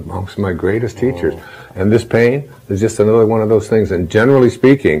been amongst my greatest teachers. And this pain is just another one of those things. And generally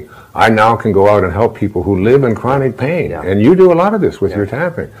speaking, I now can go out and help people who live in chronic pain. And you do a lot of this with your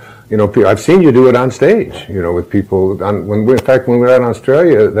tapping. I've seen you do it on stage, with people. When we were out in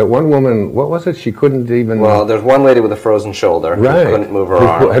Australia, that one woman, what was it? She couldn't even... Well, there's one lady with a frozen shoulder who couldn't move her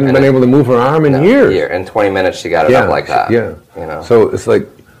arm. Who hadn't been able to move her arm in years. In 20 minutes, she got it up like that. So it's like...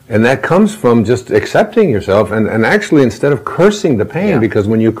 And that comes from just accepting yourself and actually instead of cursing the pain, because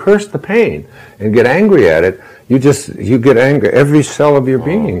when you curse the pain and get angry at it, you get angry. Every cell of your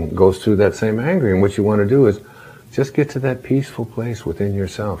being goes through that same anger. And what you want to do is just get to that peaceful place within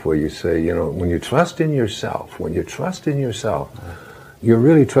yourself where you say, when you trust in yourself, you're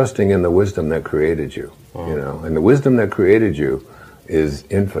really trusting in the wisdom that created you. and the wisdom that created you is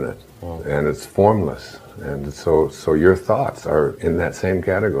infinite, and it's formless, and so your thoughts are in that same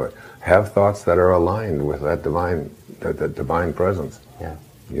category. Have thoughts that are aligned with that divine presence. Yeah.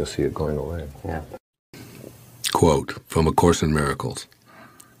 You'll see it going away. Yeah. Quote from A Course in Miracles.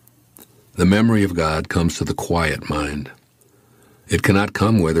 The memory of God comes to the quiet mind. It cannot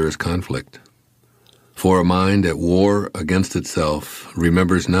come where there is conflict. For a mind at war against itself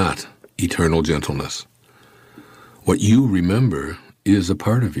remembers not eternal gentleness. What you remember is a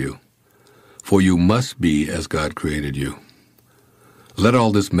part of you, for you must be as God created you. Let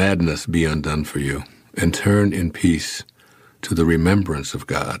all this madness be undone for you, and turn in peace to the remembrance of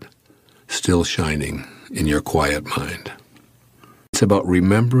God, still shining in your quiet mind. It's about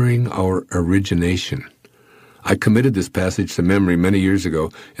remembering our origination. I committed this passage to memory many years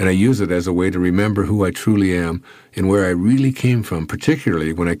ago, and I use it as a way to remember who I truly am and where I really came from,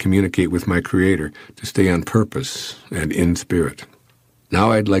 particularly when I communicate with my Creator, to stay on purpose and in spirit.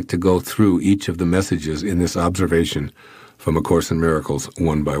 Now I'd like to go through each of the messages in this observation from A Course in Miracles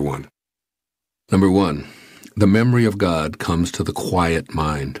one by one. Number 1, the memory of God comes to the quiet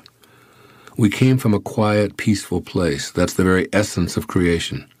mind. We came from a quiet, peaceful place. That's the very essence of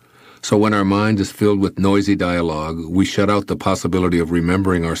creation. So when our mind is filled with noisy dialogue, we shut out the possibility of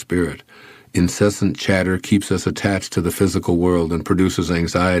remembering our spirit. Incessant chatter keeps us attached to the physical world and produces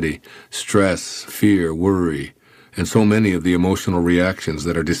anxiety, stress, fear, worry, and so many of the emotional reactions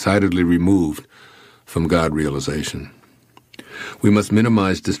that are decidedly removed from God realization. We must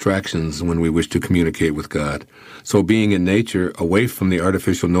minimize distractions when we wish to communicate with God. So being in nature, away from the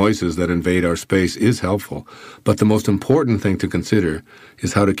artificial noises that invade our space, is helpful. But the most important thing to consider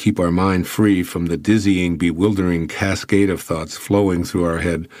is how to keep our mind free from the dizzying, bewildering cascade of thoughts flowing through our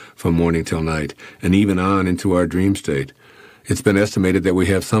head from morning till night, and even on into our dream state. It's been estimated that we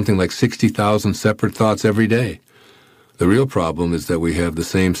have something like 60,000 separate thoughts every day. The real problem is that we have the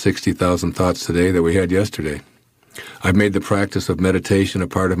same 60,000 thoughts today that we had yesterday. I've made the practice of meditation a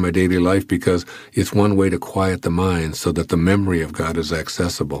part of my daily life because it's one way to quiet the mind so that the memory of God is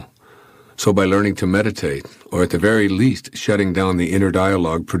accessible. So by learning to meditate, or at the very least shutting down the inner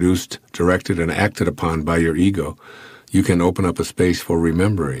dialogue produced, directed, and acted upon by your ego, you can open up a space for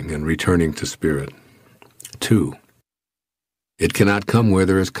remembering and returning to spirit. 2, it cannot come where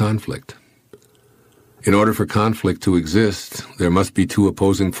there is conflict. In order for conflict to exist, there must be two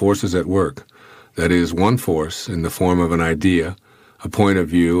opposing forces at work. That is, one force, in the form of an idea, a point of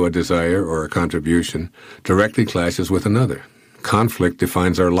view, a desire, or a contribution, directly clashes with another. Conflict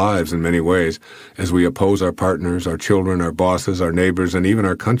defines our lives in many ways, as we oppose our partners, our children, our bosses, our neighbors, and even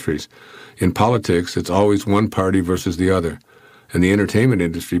our countries. In politics, it's always one party versus the other. And the entertainment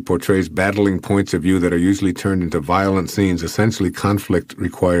industry portrays battling points of view that are usually turned into violent scenes. Essentially, conflict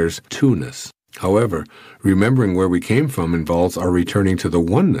requires two-ness. However, remembering where we came from involves our returning to the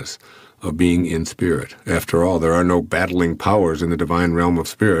oneness of being in spirit. After all, there are no battling powers in the divine realm of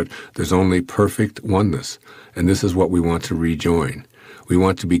spirit. There's only perfect oneness. And this is what we want to rejoin. We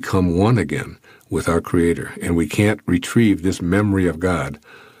want to become one again with our Creator. And we can't retrieve this memory of God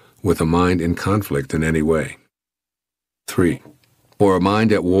with a mind in conflict in any way. 3, for a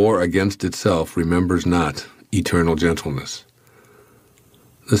mind at war against itself remembers not eternal gentleness.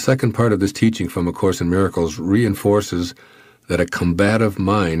 The second part of this teaching from A Course in Miracles reinforces that a combative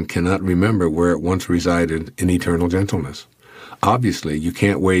mind cannot remember where it once resided in eternal gentleness. Obviously, you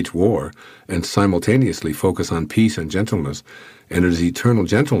can't wage war and simultaneously focus on peace and gentleness, and it is eternal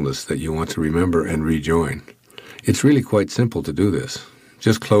gentleness that you want to remember and rejoin. It's really quite simple to do this.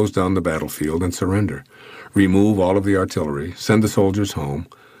 Just close down the battlefield and surrender. Remove all of the artillery, send the soldiers home,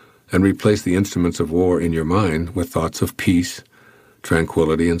 and replace the instruments of war in your mind with thoughts of peace,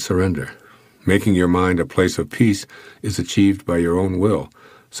 tranquility, and surrender. Making your mind a place of peace is achieved by your own will,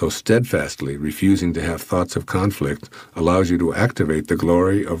 so steadfastly refusing to have thoughts of conflict allows you to activate the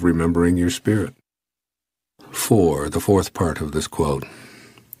glory of remembering your spirit. 4, the fourth part of this quote.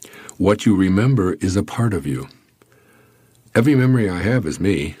 What you remember is a part of you. Every memory I have is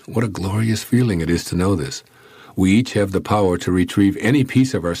me. What a glorious feeling it is to know this. We each have the power to retrieve any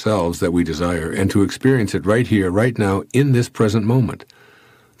piece of ourselves that we desire and to experience it right here, right now, in this present moment.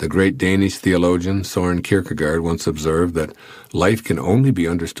 The great Danish theologian Søren Kierkegaard once observed that life can only be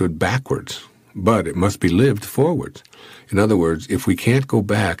understood backwards, but it must be lived forwards. In other words, if we can't go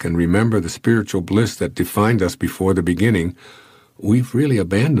back and remember the spiritual bliss that defined us before the beginning, we've really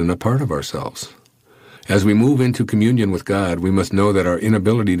abandoned a part of ourselves. As we move into communion with God, we must know that our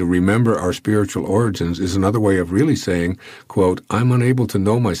inability to remember our spiritual origins is another way of really saying, quote, I'm unable to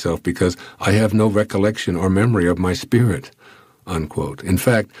know myself because I have no recollection or memory of my spirit. unquote. In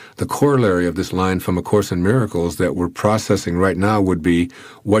fact, the corollary of this line from A Course in Miracles that we're processing right now would be,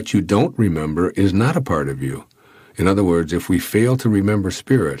 what you don't remember is not a part of you. In other words, if we fail to remember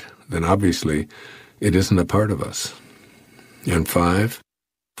spirit, then obviously it isn't a part of us. And 5,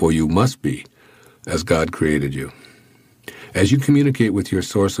 for you must be as God created you. As you communicate with your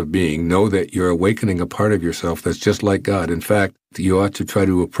source of being, know that you're awakening a part of yourself that's just like God. In fact, you ought to try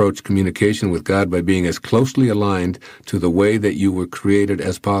to approach communication with God by being as closely aligned to the way that you were created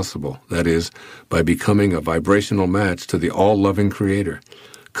as possible. That is, by becoming a vibrational match to the all-loving Creator.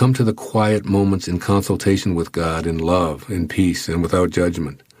 Come to the quiet moments in consultation with God in love, in peace, and without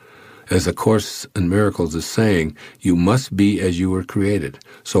judgment. As A Course in Miracles is saying, you must be as you were created.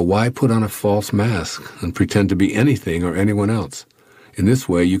 So why put on a false mask and pretend to be anything or anyone else? In this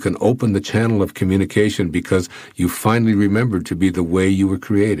way, you can open the channel of communication because you finally remembered to be the way you were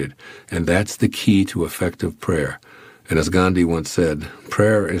created. And that's the key to effective prayer. And as Gandhi once said,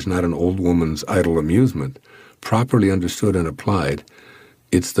 prayer is not an old woman's idle amusement. Properly understood and applied,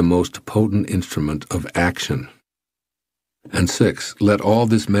 it's the most potent instrument of action. And 6, let all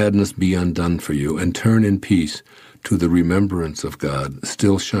this madness be undone for you, and turn in peace to the remembrance of God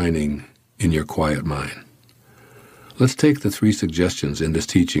still shining in your quiet mind. Let's take the 3 suggestions in this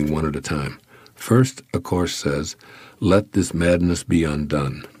teaching one at a time. First, A Course says, let this madness be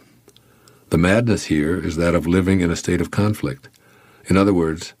undone. The madness here is that of living in a state of conflict. In other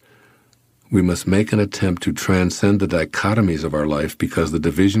words, we must make an attempt to transcend the dichotomies of our life because the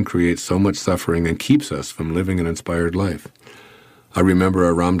division creates so much suffering and keeps us from living an inspired life. I remember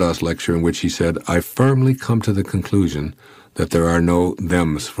a Ram Dass lecture in which he said, I firmly come to the conclusion that there are no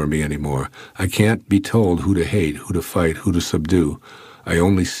thems for me anymore. I can't be told who to hate, who to fight, who to subdue. I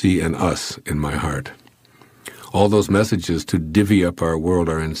only see an us in my heart. All those messages to divvy up our world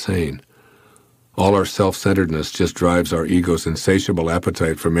are insane. All our self-centeredness just drives our ego's insatiable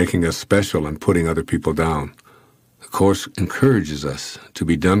appetite for making us special and putting other people down. The Course encourages us to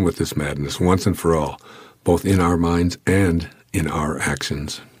be done with this madness once and for all, both in our minds and in our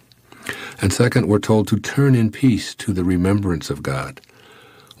actions. And second, we're told to turn in peace to the remembrance of God.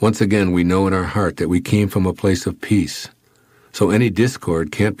 Once again, we know in our heart that we came from a place of peace. So any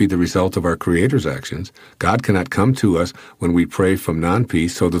discord can't be the result of our Creator's actions. God cannot come to us when we pray from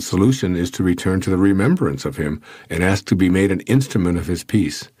non-peace, so the solution is to return to the remembrance of Him and ask to be made an instrument of His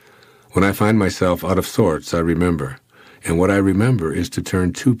peace. When I find myself out of sorts, I remember. And what I remember is to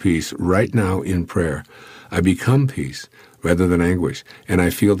turn to peace right now in prayer. I become peace rather than anguish, and I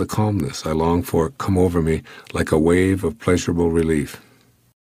feel the calmness I long for come over me like a wave of pleasurable relief.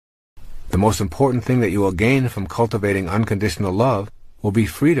 The most important thing that you will gain from cultivating unconditional love will be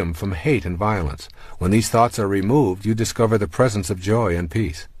freedom from hate and violence. When these thoughts are removed, you discover the presence of joy and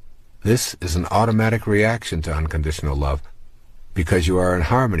peace. This is an automatic reaction to unconditional love because you are in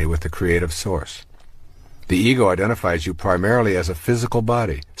harmony with the creative source. The ego identifies you primarily as a physical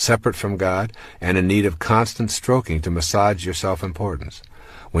body, separate from God, and in need of constant stroking to massage your self-importance.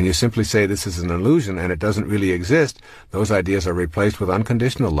 When you simply say this is an illusion and it doesn't really exist, those ideas are replaced with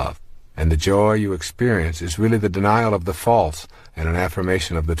unconditional love. And the joy you experience is really the denial of the false and an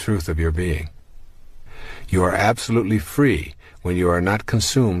affirmation of the truth of your being. You are absolutely free when you are not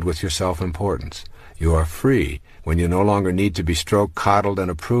consumed with your self-importance. You are free when you no longer need to be stroked, coddled, and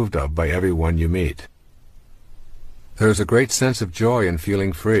approved of by everyone you meet. There is a great sense of joy in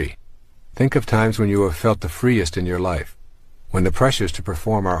feeling free. Think of times when you have felt the freest in your life, when the pressures to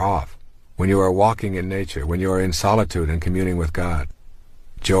perform are off, when you are walking in nature, when you are in solitude and communing with God.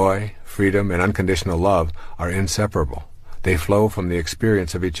 Joy, freedom, and unconditional love are inseparable. They flow from the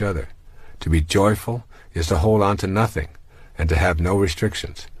experience of each other. To be joyful is to hold on to nothing and to have no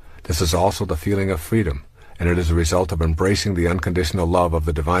restrictions. This is also the feeling of freedom, and it is a result of embracing the unconditional love of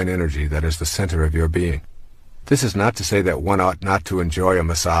the divine energy that is the center of your being. This is not to say that one ought not to enjoy a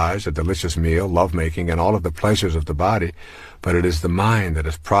massage, a delicious meal, lovemaking, and all of the pleasures of the body, but it is the mind that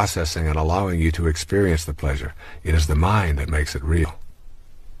is processing and allowing you to experience the pleasure. It is the mind that makes it real.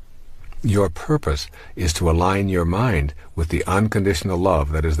 Your purpose is to align your mind with the unconditional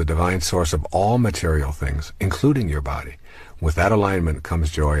love that is the divine source of all material things, including your body. With that alignment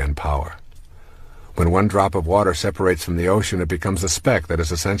comes joy and power. When one drop of water separates from the ocean, it becomes a speck that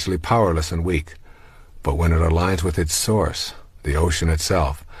is essentially powerless and weak. But when it aligns with its source, the ocean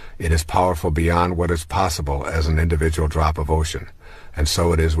itself, it is powerful beyond what is possible as an individual drop of ocean. And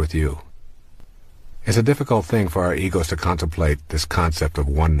so it is with you. It's a difficult thing for our egos to contemplate this concept of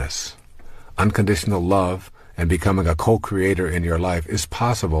oneness. Unconditional love and becoming a co-creator in your life is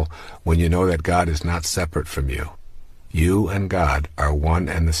possible when you know that God is not separate from you. You and God are one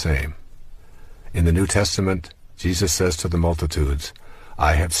and the same. In the New Testament, Jesus says to the multitudes,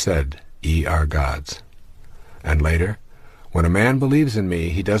 I have said, ye are gods. And later, when a man believes in me,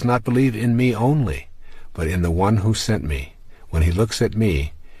 he does not believe in me only, but in the one who sent me. When he looks at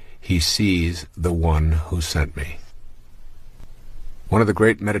me, he sees the one who sent me. One of the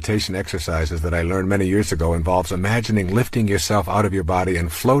great meditation exercises that I learned many years ago involves imagining lifting yourself out of your body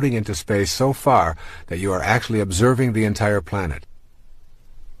and floating into space so far that you are actually observing the entire planet.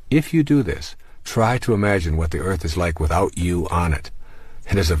 If you do this, try to imagine what the Earth is like without you on it.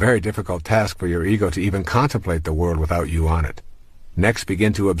 It is a very difficult task for your ego to even contemplate the world without you on it. Next,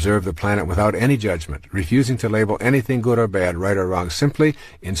 begin to observe the planet without any judgment, refusing to label anything good or bad, right or wrong. Simply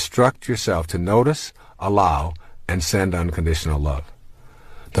instruct yourself to notice, allow, and send unconditional love.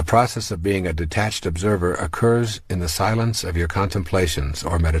 The process of being a detached observer occurs in the silence of your contemplations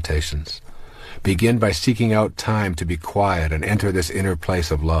or meditations. Begin by seeking out time to be quiet and enter this inner place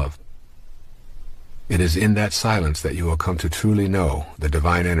of love. It is in that silence that you will come to truly know the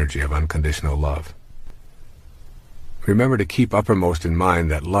divine energy of unconditional love. Remember to keep uppermost in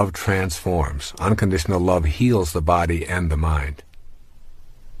mind that love transforms. Unconditional love heals the body and the mind.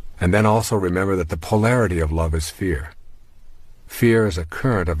 And then also remember that the polarity of love is fear. Fear is a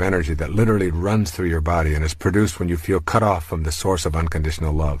current of energy that literally runs through your body and is produced when you feel cut off from the source of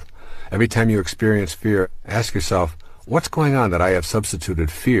unconditional love. Every time you experience fear, ask yourself, what's going on that I have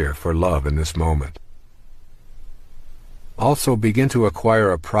substituted fear for love in this moment? Also, begin to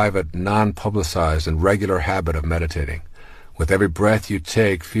acquire a private, non-publicized, and regular habit of meditating. With every breath you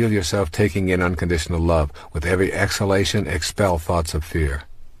take, feel yourself taking in unconditional love. With every exhalation, expel thoughts of fear.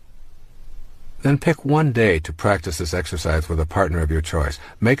 Then pick one day to practice this exercise with a partner of your choice.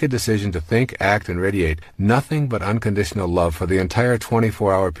 Make a decision to think, act, and radiate nothing but unconditional love for the entire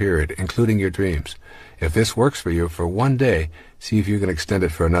 24-hour period, including your dreams. If this works for you for one day, see if you can extend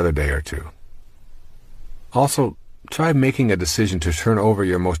it for another day or two. Also, try making a decision to turn over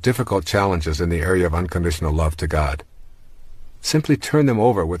your most difficult challenges in the area of unconditional love to God. Simply turn them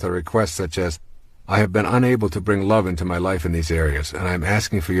over with a request such as, I have been unable to bring love into my life in these areas, and I am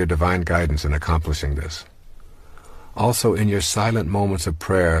asking for your divine guidance in accomplishing this. Also, in your silent moments of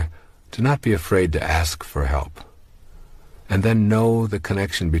prayer, do not be afraid to ask for help. And then know the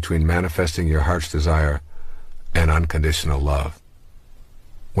connection between manifesting your heart's desire and unconditional love.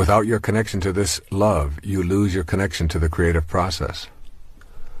 Without your connection to this love, you lose your connection to the creative process.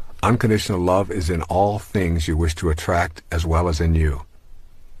 Unconditional love is in all things you wish to attract as well as in you.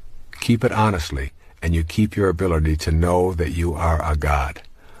 Keep it honestly, and you keep your ability to know that you are a God.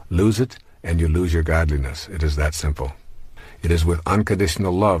 Lose it, and you lose your godliness. It is that simple. It is with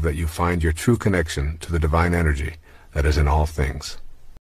unconditional love that you find your true connection to the divine energy that is in all things.